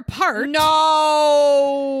cut her apart.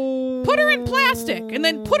 No. Put her in plastic and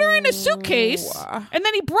then put her in a suitcase. And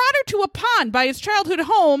then he brought her to a pond by his childhood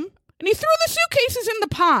home and he threw the suitcases in the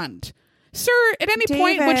pond. Sir, at any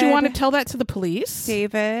point would you want to tell that to the police?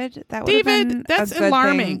 David, that would have been that's a good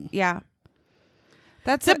alarming. Thing. Yeah.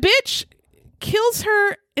 That's the bitch kills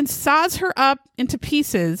her and saws her up into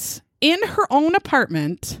pieces in her own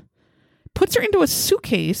apartment, puts her into a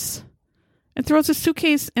suitcase, and throws a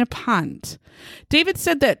suitcase in a pond. David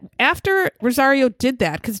said that after Rosario did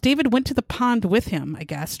that, because David went to the pond with him, I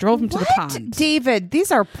guess, drove him to the pond. David,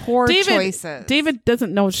 these are poor choices. David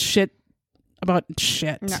doesn't know shit about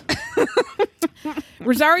shit. No.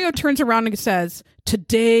 Rosario turns around and says,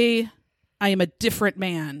 "Today I am a different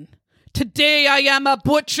man. Today I am a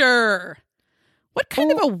butcher." What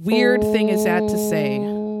kind of a weird thing is that to say?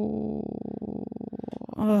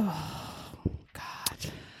 Oh.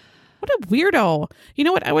 What a weirdo. You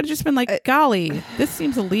know what? I would have just been like, golly, this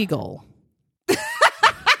seems illegal.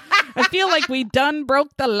 I feel like we done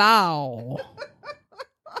broke the law.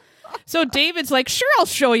 So David's like, sure, I'll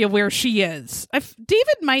show you where she is.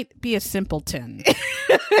 David might be a simpleton.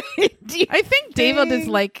 I think David is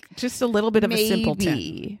like just a little bit of a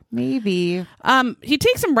simpleton. Maybe. He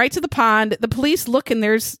takes him right to the pond. The police look and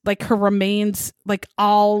there's like her remains like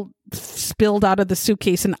all spilled out of the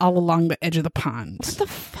suitcase and all along the edge of the pond. What the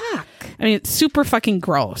fuck? I mean, it's super fucking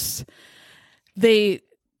gross. They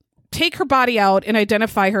take her body out and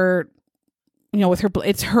identify her, with her.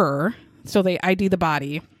 It's her. So they ID the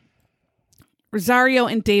body. Rosario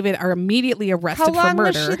and David are immediately arrested for murder. How long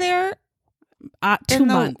was she there? 2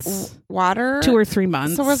 months. Water? 2 or 3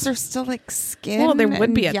 months. So was there still like skin? Well, there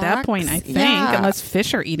would be at that point, I think, unless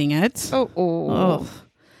fish are eating it. Oh.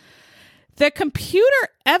 The computer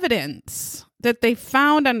evidence that they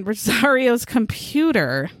found on Rosario's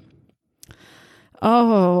computer.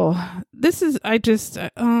 This was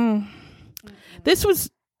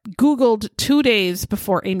Googled 2 days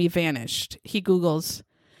before Amy vanished. He Googles,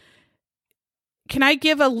 "Can I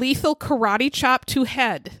give a lethal karate chop to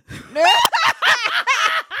head?"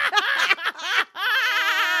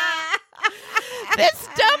 This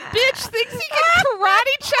dumb bitch thinks he can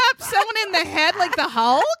karate chop someone in the head like the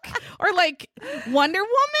Hulk or like Wonder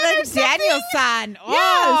Woman or something. Daniel-san.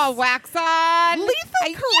 Yes. Wax on.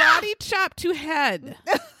 Lethal karate chop to head.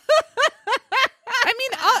 I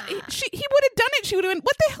mean, he would have done it. She would have been,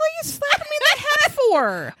 what the hell are you slapping me in the head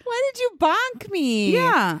for? Why did you bonk me?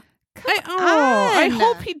 Yeah. I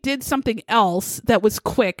hope he did something else that was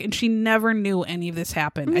quick and she never knew any of this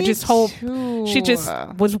happened. I just hope she just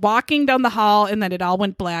was walking down the hall and then it all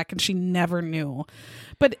went black and she never knew.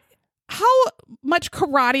 But how much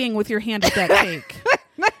karateing with your hand did that take?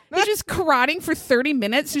 You're just karateing for 30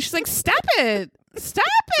 minutes and she's like, stop it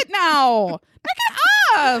now. Knock it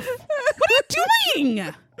off. What are you doing?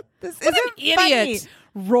 This what isn't an idiot. Funny.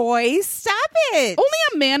 Roy, stop it. Only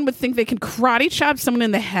a man would think they can karate chop someone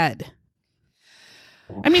in the head.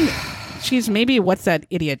 I mean, she's maybe what's that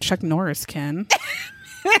idiot Chuck Norris can.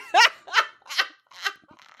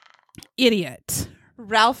 Idiot.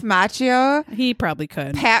 Ralph Macchio. He probably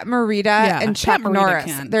could. Pat Morita and Chuck Norris.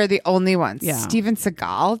 Can. They're the only ones. Yeah. Steven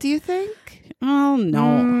Seagal, do you think? Oh,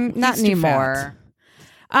 no. Not anymore.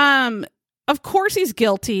 Of course he's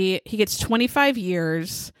guilty. He gets 25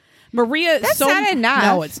 years. Maria is That's so not enough.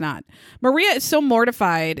 No, it's not. Maria is so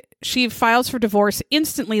mortified. She files for divorce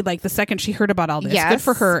instantly, like the second she heard about all this. Yes. Good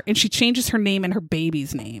for her. And she changes her name and her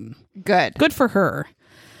baby's name. Good. Good for her.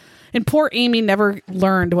 And poor Amy never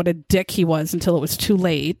learned what a dick he was until it was too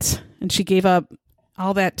late. And she gave up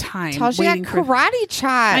all that time. Till she got waiting for- karate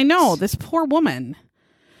chopped. I know, this poor woman.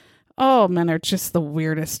 Oh, men are just the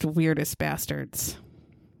weirdest bastards.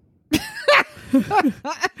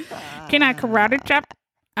 Can I karate chop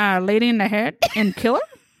a lady in the head and kill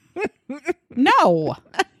her? No,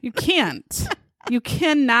 you can't. You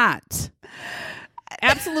cannot.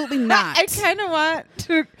 Absolutely not. I kind of want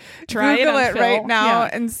to Try it Google on it Phil. right now Yeah.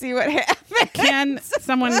 and see what happens. Can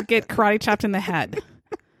someone get karate chopped in the head?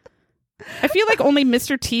 I feel like only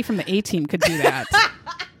Mr. T from the A-Team could do that.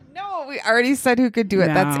 No, we already said who could do it.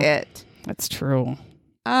 No. That's it. That's true.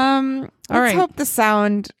 Let's right. hope the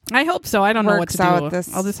sound. I hope so. I don't know what Works to out do.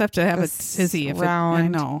 this- I'll just have to have a this tizzy if I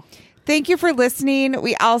round. know. Thank you for listening.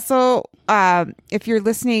 We also, if you're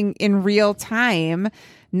listening in real time,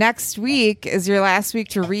 next week is your last week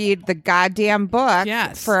to read the goddamn book.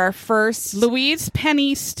 Yes. For our first. Louise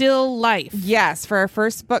Penny Still Life. Yes, for our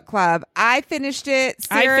first book club. I finished it.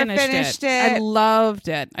 Sarah I finished it. I loved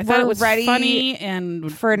it. I thought We're it was ready funny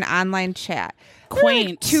and for an online chat.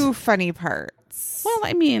 quaint. Two funny parts. Well,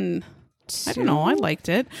 I mean, I don't know. I liked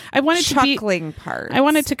it. I wanted to be. Chuckling parts. I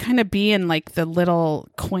wanted to kind of be in like the little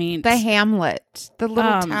quaint, the Hamlet, the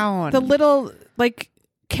little town, the little like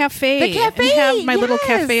cafe, The cafe, and have my little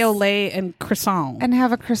yes. cafe au lait and croissant, and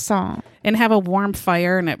have a croissant and have a warm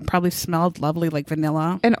fire, and it probably smelled lovely like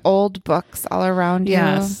vanilla. and old books all around you.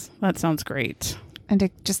 Yes, that sounds great. And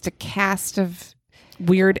just a cast of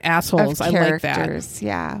Weird assholes. I like that. characters.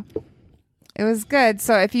 Yeah. It was good.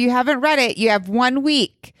 So if you haven't read it, you have 1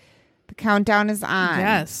 week. The countdown is on.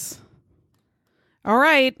 Yes. All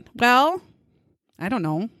right. Well, I don't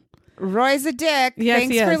know. Roy's a dick. Yes,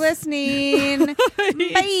 Thanks he for is. listening.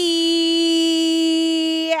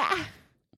 Bye.